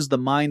interviews the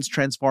minds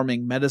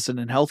transforming medicine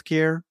and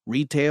healthcare,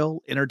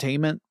 retail,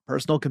 entertainment,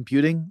 personal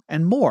computing,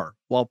 and more,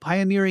 while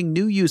pioneering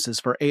new uses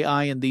for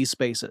AI in these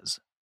spaces.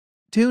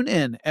 Tune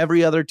in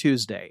every other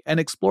Tuesday and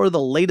explore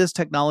the latest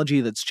technology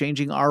that's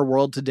changing our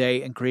world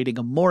today and creating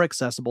a more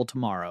accessible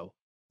tomorrow.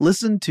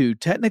 Listen to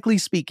Technically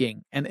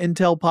Speaking, an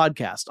Intel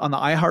podcast on the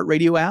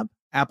iHeartRadio app,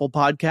 Apple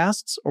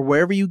Podcasts, or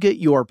wherever you get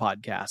your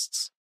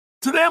podcasts.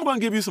 Today I'm going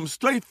to give you some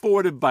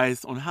straightforward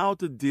advice on how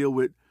to deal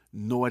with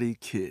naughty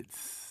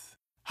kids.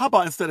 How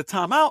about instead of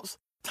timeouts,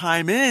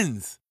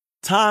 time-ins?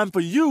 Time for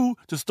you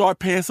to start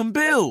paying some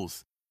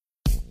bills.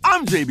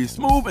 I'm JB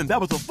Smoove, and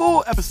that was a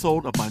full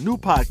episode of my new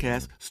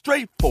podcast,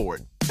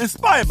 Straightforward,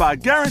 inspired by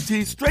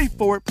guaranteed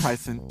straightforward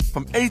pricing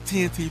from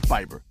AT&T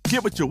Fiber.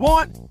 Get what you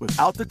want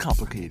without the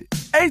complicated.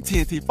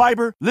 AT&T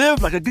Fiber,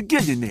 live like a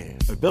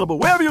gigillionaire. Available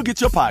wherever you get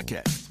your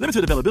podcast.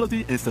 Limited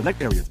availability in select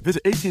areas.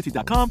 Visit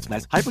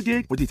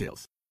AT&T.com/hypergig for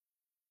details.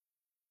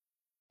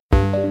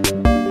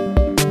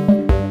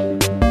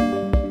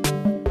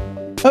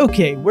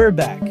 Okay, we're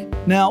back.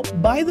 Now,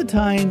 by the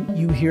time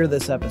you hear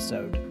this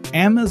episode,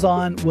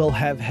 Amazon will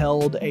have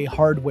held a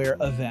hardware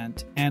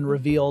event and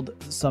revealed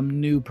some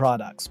new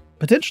products,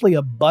 potentially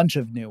a bunch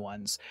of new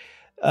ones.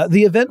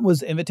 The event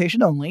was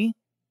invitation only.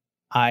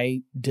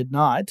 I did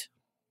not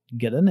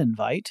get an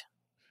invite.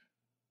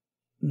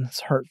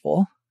 It's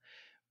hurtful.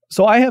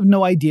 So I have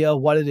no idea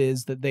what it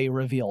is that they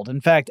revealed.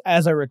 In fact,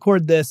 as I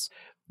record this,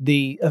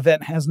 the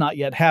event has not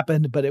yet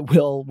happened, but it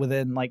will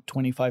within like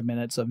 25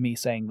 minutes of me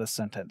saying this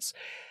sentence.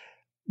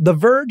 The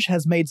Verge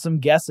has made some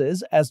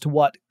guesses as to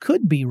what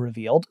could be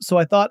revealed, so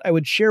I thought I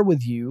would share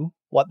with you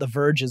what The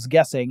Verge is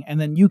guessing,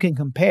 and then you can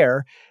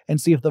compare and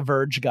see if The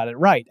Verge got it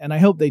right. And I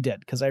hope they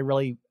did, because I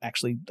really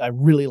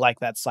like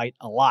that site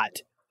a lot.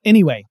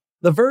 Anyway,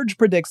 The Verge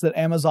predicts that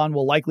Amazon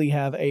will likely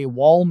have a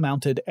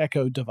wall-mounted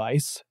Echo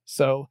device.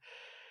 So,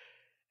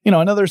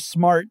 another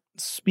smart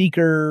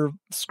speaker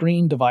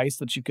screen device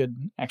that you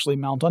could actually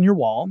mount on your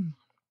wall.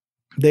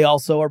 They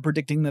also are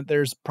predicting that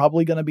there's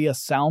probably going to be a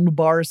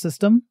soundbar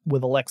system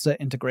with Alexa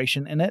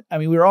integration in it. I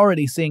mean, we're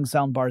already seeing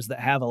soundbars that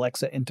have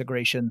Alexa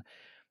integration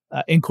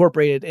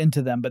incorporated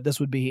into them, but this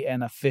would be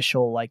an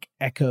official like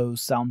Echo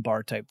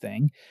soundbar type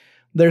thing.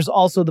 There's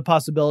also the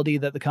possibility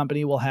that the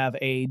company will have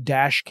a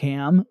dash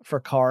cam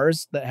for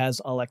cars that has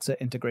Alexa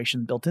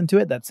integration built into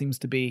it. That seems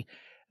to be,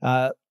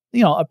 a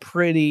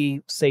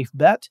pretty safe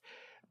bet.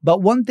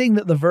 But one thing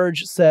that The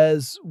Verge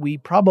says we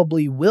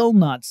probably will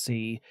not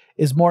see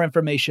is more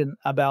information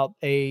about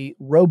a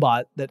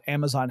robot that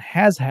Amazon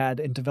has had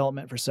in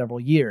development for several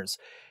years.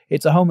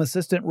 It's a home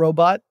assistant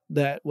robot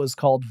that was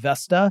called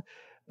Vesta,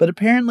 but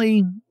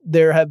apparently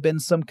there have been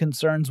some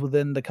concerns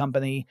within the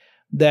company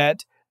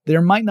that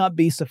there might not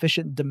be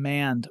sufficient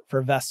demand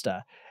for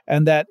Vesta,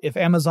 and that if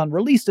Amazon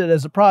released it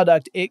as a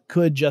product, it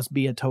could just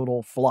be a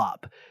total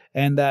flop,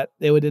 and that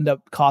it would end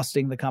up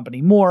costing the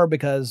company more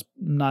because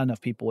not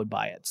enough people would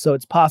buy it. So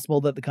it's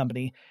possible that the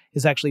company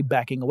is actually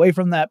backing away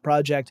from that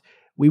project.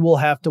 We will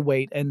have to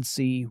wait and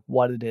see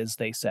what it is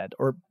they said.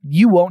 Or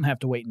you won't have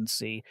to wait and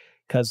see,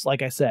 because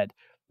like I said,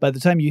 by the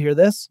time you hear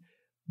this,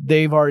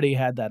 they've already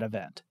had that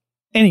event.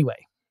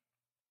 Anyway,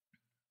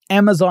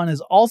 Amazon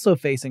is also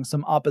facing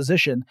some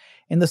opposition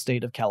in the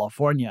state of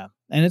California,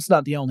 and it's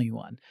not the only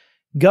one.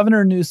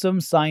 Governor Newsom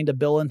signed a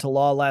bill into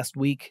law last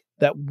week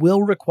that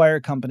will require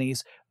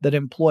companies that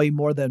employ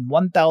more than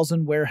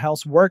 1,000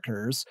 warehouse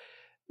workers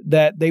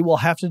that they will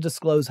have to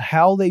disclose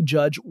how they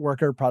judge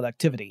worker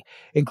productivity,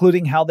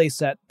 including how they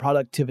set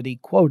productivity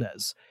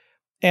quotas.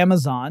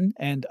 Amazon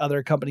and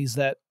other companies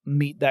that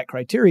meet that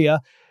criteria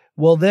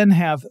will then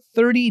have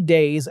 30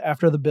 days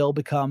after the bill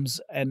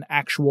becomes an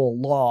actual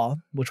law,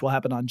 which will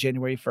happen on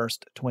January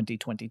 1st,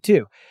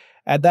 2022.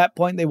 At that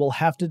point, they will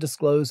have to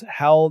disclose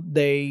how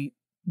they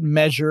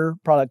measure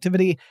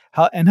productivity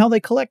and how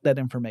they collect that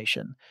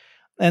information.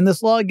 And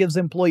this law gives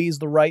employees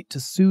the right to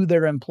sue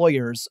their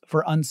employers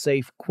for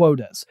unsafe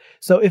quotas.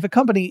 So if a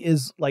company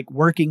is like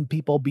working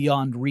people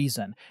beyond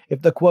reason,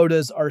 if the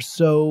quotas are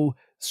so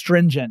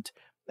stringent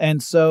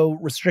and so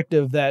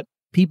restrictive that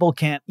people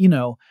can't,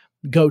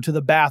 go to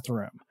the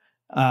bathroom,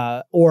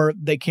 or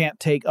they can't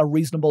take a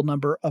reasonable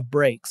number of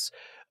breaks,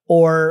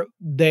 or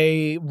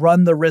they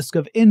run the risk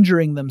of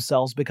injuring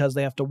themselves because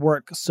they have to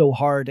work so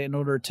hard in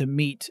order to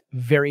meet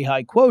very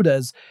high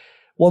quotas,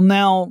 well,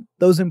 now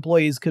those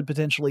employees could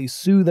potentially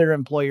sue their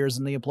employers,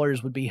 and the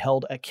employers would be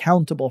held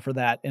accountable for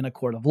that in a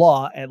court of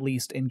law, at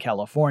least in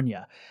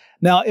California.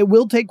 Now, it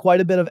will take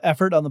quite a bit of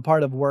effort on the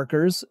part of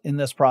workers in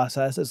this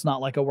process. It's not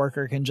like a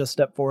worker can just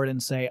step forward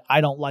and say, I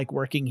don't like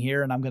working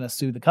here and I'm going to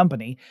sue the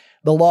company.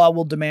 The law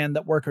will demand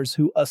that workers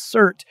who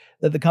assert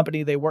that the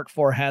company they work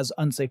for has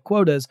unsafe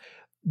quotas,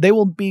 they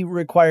will be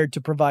required to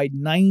provide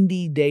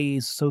 90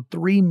 days, so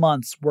 3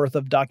 months worth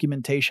of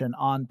documentation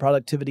on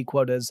productivity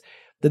quotas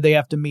that they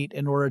have to meet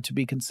in order to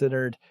be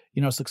considered,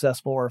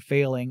 successful or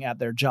failing at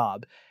their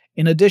job.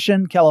 In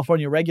addition,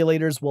 California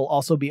regulators will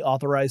also be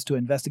authorized to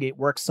investigate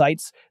work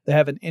sites that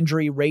have an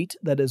injury rate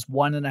that is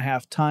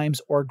 1.5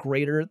 times or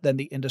greater than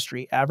the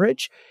industry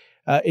average.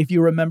 If you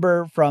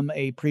remember from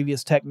a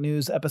previous Tech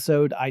News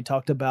episode, I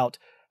talked about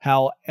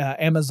how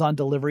Amazon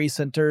delivery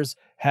centers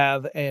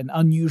have an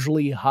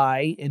unusually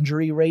high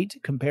injury rate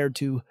compared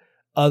to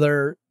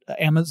other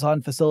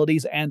Amazon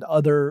facilities and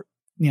other,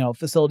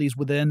 facilities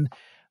within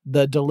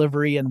the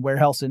delivery and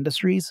warehouse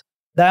industries.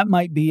 That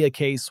might be a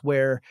case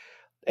where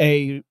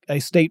a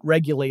state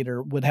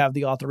regulator would have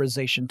the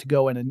authorization to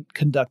go in and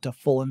conduct a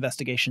full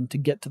investigation to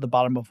get to the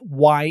bottom of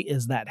why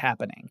is that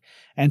happening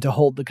and to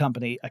hold the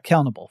company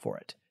accountable for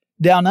it.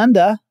 Down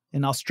under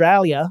in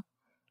Australia,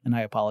 and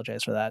I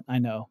apologize for that, I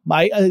know,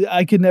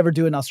 I could never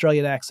do an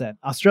Australian accent.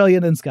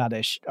 Australian and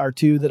Scottish are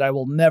two that I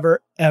will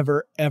never,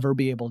 ever, ever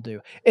be able to do.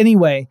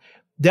 Anyway,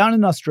 down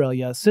in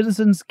Australia,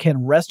 citizens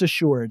can rest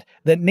assured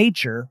that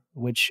nature,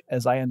 which,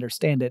 as I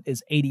understand it,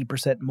 is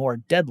 80% more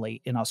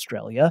deadly in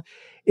Australia,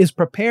 is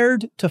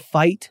prepared to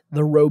fight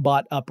the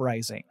robot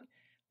uprising.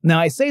 Now,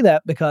 I say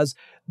that because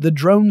the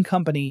drone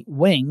company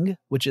Wing,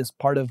 which is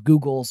part of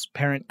Google's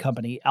parent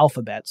company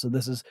Alphabet, so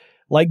this is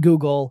like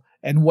Google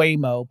and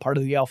Waymo, part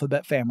of the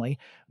Alphabet family,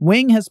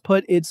 Wing has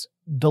put its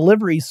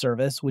delivery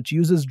service, which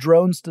uses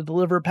drones to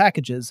deliver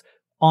packages,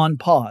 on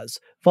pause,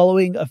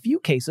 following a few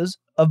cases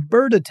of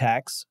bird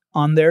attacks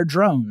on their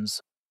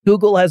drones.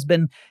 Google has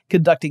been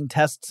conducting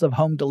tests of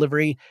home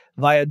delivery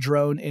via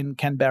drone in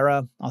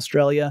Canberra,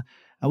 Australia,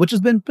 which has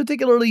been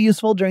particularly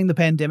useful during the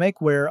pandemic,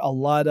 where a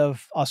lot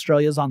of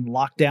Australia is on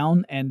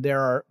lockdown and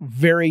there are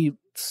very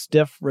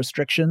stiff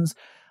restrictions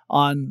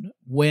on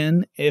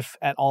when, if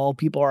at all,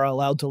 people are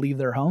allowed to leave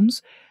their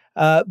homes.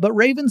 But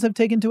ravens have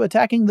taken to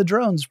attacking the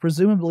drones,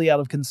 presumably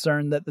out of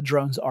concern that the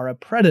drones are a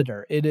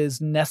predator. It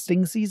is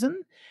nesting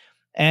season,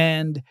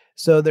 and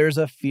so there's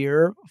a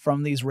fear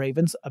from these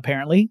ravens,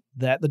 apparently,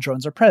 that the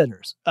drones are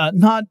predators.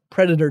 Not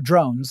predator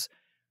drones.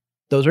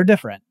 Those are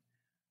different.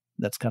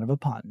 That's kind of a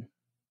pun.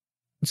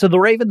 So the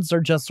ravens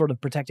are just sort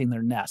of protecting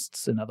their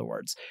nests, in other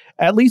words.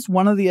 At least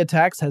one of the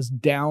attacks has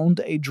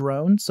downed a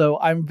drone, so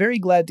I'm very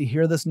glad to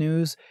hear this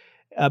news,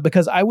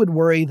 because I would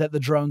worry that the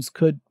drones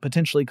could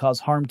potentially cause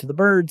harm to the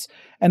birds.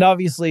 And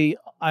obviously,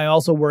 I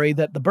also worry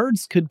that the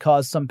birds could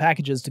cause some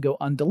packages to go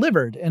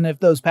undelivered. And if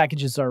those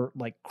packages are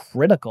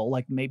critical,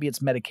 like maybe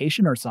it's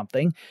medication or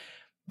something,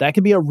 that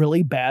could be a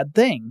really bad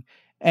thing.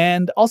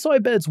 And also, I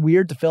bet it's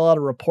weird to fill out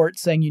a report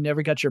saying you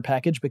never got your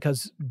package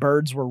because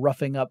birds were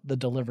roughing up the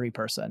delivery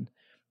person.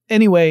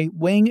 Anyway,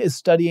 Wing is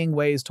studying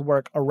ways to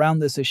work around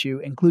this issue,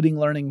 including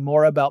learning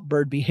more about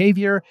bird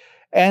behavior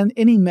and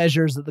any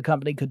measures that the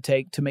company could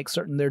take to make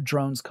certain their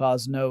drones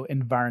cause no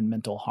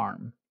environmental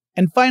harm.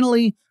 And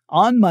finally,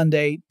 on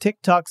Monday,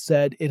 TikTok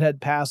said it had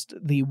passed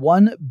the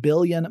 1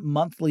 billion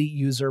monthly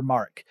user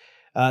mark.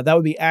 That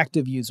would be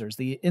active users.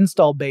 The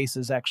install base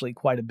is actually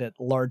quite a bit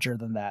larger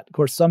than that. Of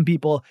course, some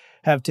people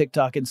have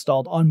TikTok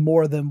installed on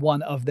more than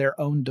one of their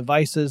own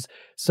devices,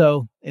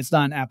 so it's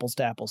not an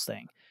apples-to-apples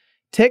thing.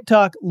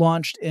 TikTok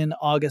launched in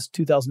August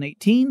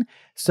 2018,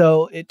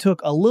 so it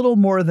took a little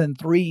more than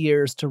 3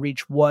 years to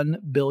reach 1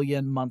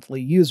 billion monthly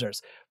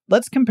users.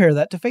 Let's compare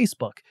that to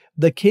Facebook.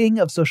 The king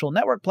of social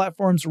network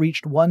platforms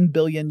reached 1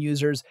 billion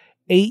users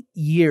 8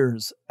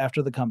 years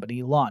after the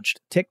company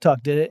launched.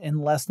 TikTok did it in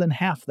less than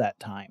half that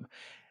time.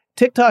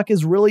 TikTok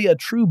is really a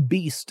true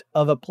beast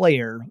of a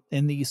player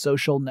in the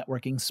social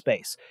networking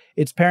space.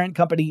 Its parent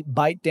company,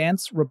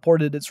 ByteDance,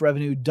 reported its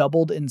revenue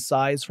doubled in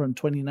size from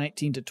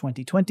 2019 to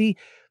 2020,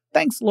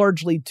 thanks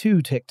largely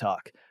to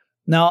TikTok.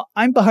 Now,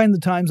 I'm behind the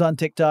times on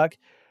TikTok.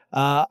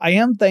 I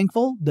am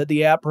thankful that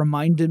the app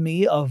reminded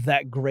me of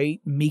that great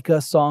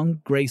Mika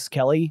song, Grace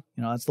Kelly.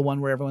 That's the one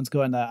where everyone's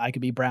going, I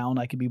could be brown,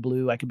 I could be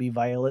blue, I could be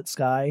violet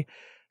sky.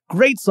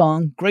 Great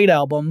song, great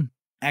album.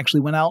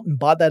 Actually went out and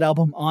bought that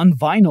album on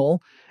vinyl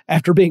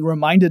after being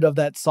reminded of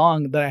that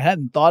song that I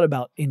hadn't thought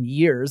about in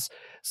years.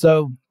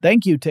 So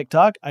thank you,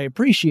 TikTok. I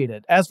appreciate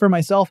it. As for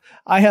myself,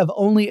 I have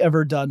only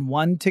ever done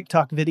one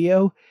TikTok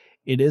video.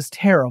 It is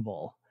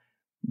terrible.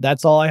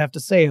 That's all I have to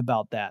say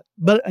about that.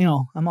 But,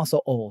 I'm also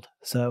old.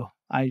 So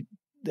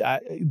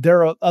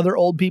there are other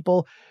old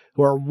people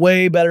who are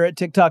way better at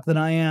TikTok than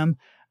I am.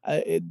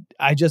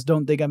 I just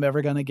don't think I'm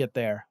ever going to get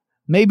there.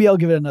 Maybe I'll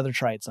give it another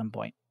try at some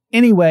point.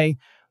 Anyway,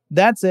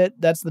 That's it.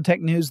 That's the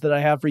tech news that I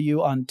have for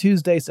you on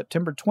Tuesday,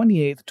 September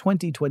 28th,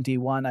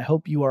 2021. I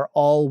hope you are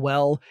all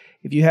well.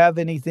 If you have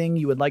anything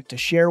you would like to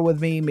share with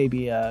me,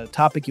 maybe a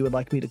topic you would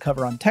like me to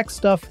cover on Tech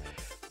Stuff,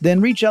 then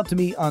reach out to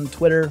me on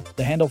Twitter.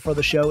 The handle for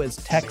the show is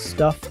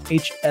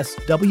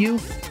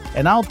TechStuffHSW,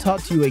 and I'll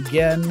talk to you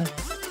again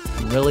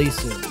really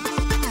soon.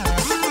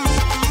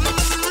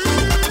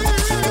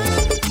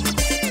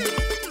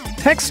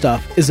 Tech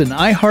Stuff is an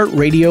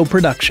iHeartRadio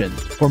production.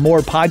 For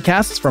more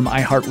podcasts from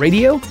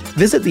iHeartRadio,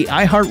 visit the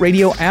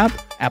iHeartRadio app,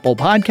 Apple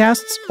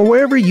Podcasts, or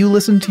wherever you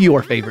listen to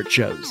your favorite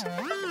shows.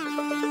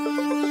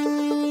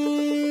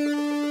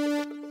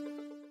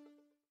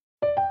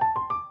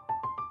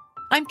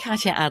 I'm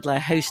Katya Adler,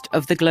 host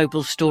of The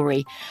Global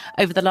Story.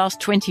 Over the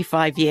last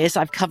 25 years,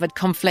 I've covered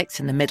conflicts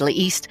in the Middle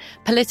East,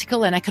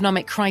 political and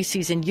economic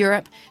crises in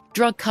Europe,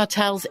 drug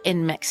cartels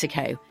in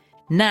Mexico.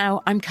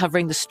 Now I'm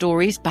covering the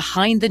stories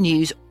behind the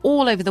news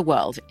all over the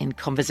world in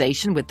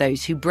conversation with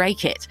those who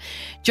break it.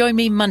 Join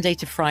me Monday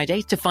to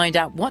Friday to find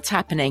out what's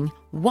happening,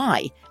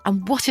 why,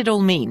 and what it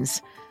all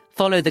means.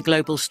 Follow The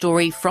Global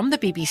Story from the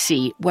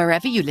BBC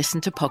wherever you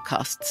listen to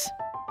podcasts.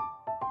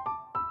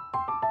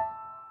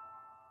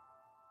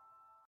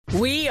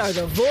 We are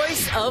the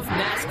voice of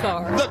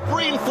NASCAR. The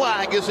green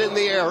flag is in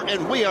the air,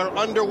 and we are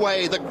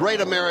underway. The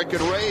Great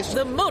American Race.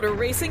 The Motor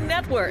Racing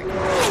Network.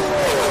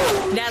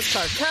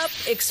 NASCAR Cup,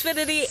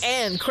 Xfinity,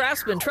 and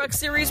Craftsman Truck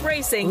Series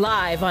Racing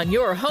live on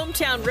your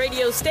hometown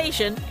radio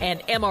station and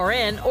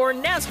MRN or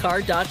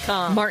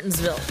NASCAR.com.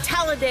 Martinsville,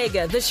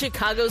 Talladega, the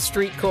Chicago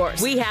Street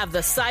Course. We have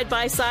the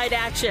side-by-side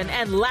action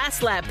and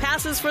last lap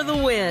passes for the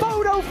win.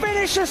 Photo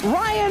finishes.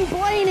 Ryan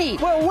Blaney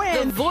will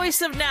win. The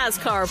voice of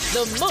NASCAR,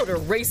 the Motor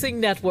Racing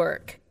Network.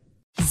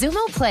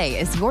 Xumo Play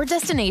is your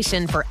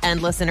destination for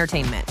endless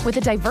entertainment. With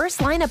a diverse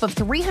lineup of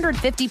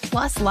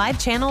 350-plus live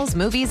channels,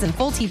 movies, and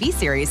full TV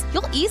series,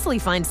 you'll easily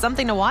find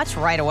something to watch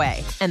right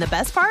away. And the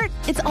best part?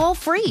 It's all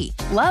free.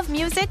 Love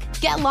music?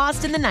 Get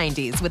lost in the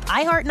 90s with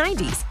iHeart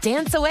 90s,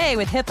 dance away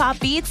with hip-hop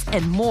beats,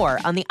 and more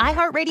on the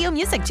iHeartRadio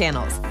music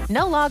channels.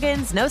 No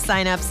logins, no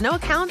signups, no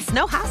accounts,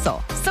 no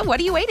hassle. So what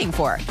are you waiting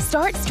for?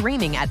 Start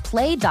streaming at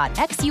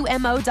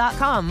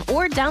play.xumo.com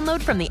or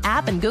download from the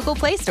app and Google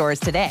Play stores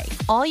today.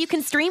 All you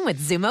can stream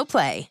with Xumo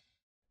Play.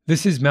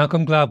 This is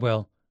Malcolm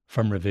Gladwell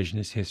from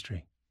Revisionist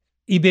History.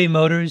 eBay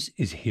Motors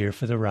is here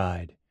for the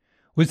ride.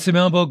 With some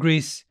elbow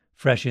grease,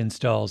 fresh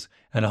installs,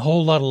 and a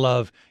whole lot of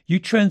love, you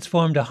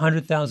transformed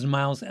 100,000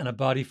 miles and a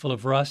body full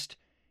of rust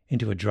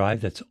into a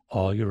drive that's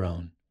all your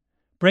own.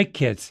 Brake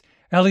kits,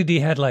 LED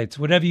headlights,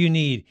 whatever you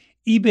need,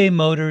 eBay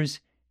Motors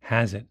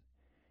has it.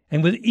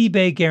 And with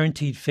eBay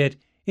Guaranteed Fit,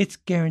 it's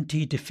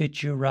guaranteed to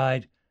fit your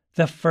ride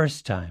the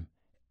first time,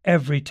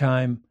 every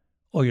time,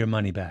 or your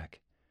money back.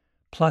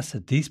 Plus,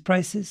 at these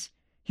prices,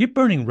 you're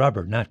burning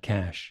rubber, not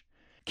cash.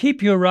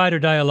 Keep your ride or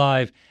die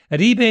alive at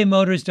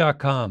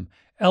ebaymotors.com.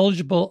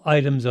 Eligible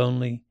items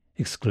only.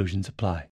 Exclusions apply.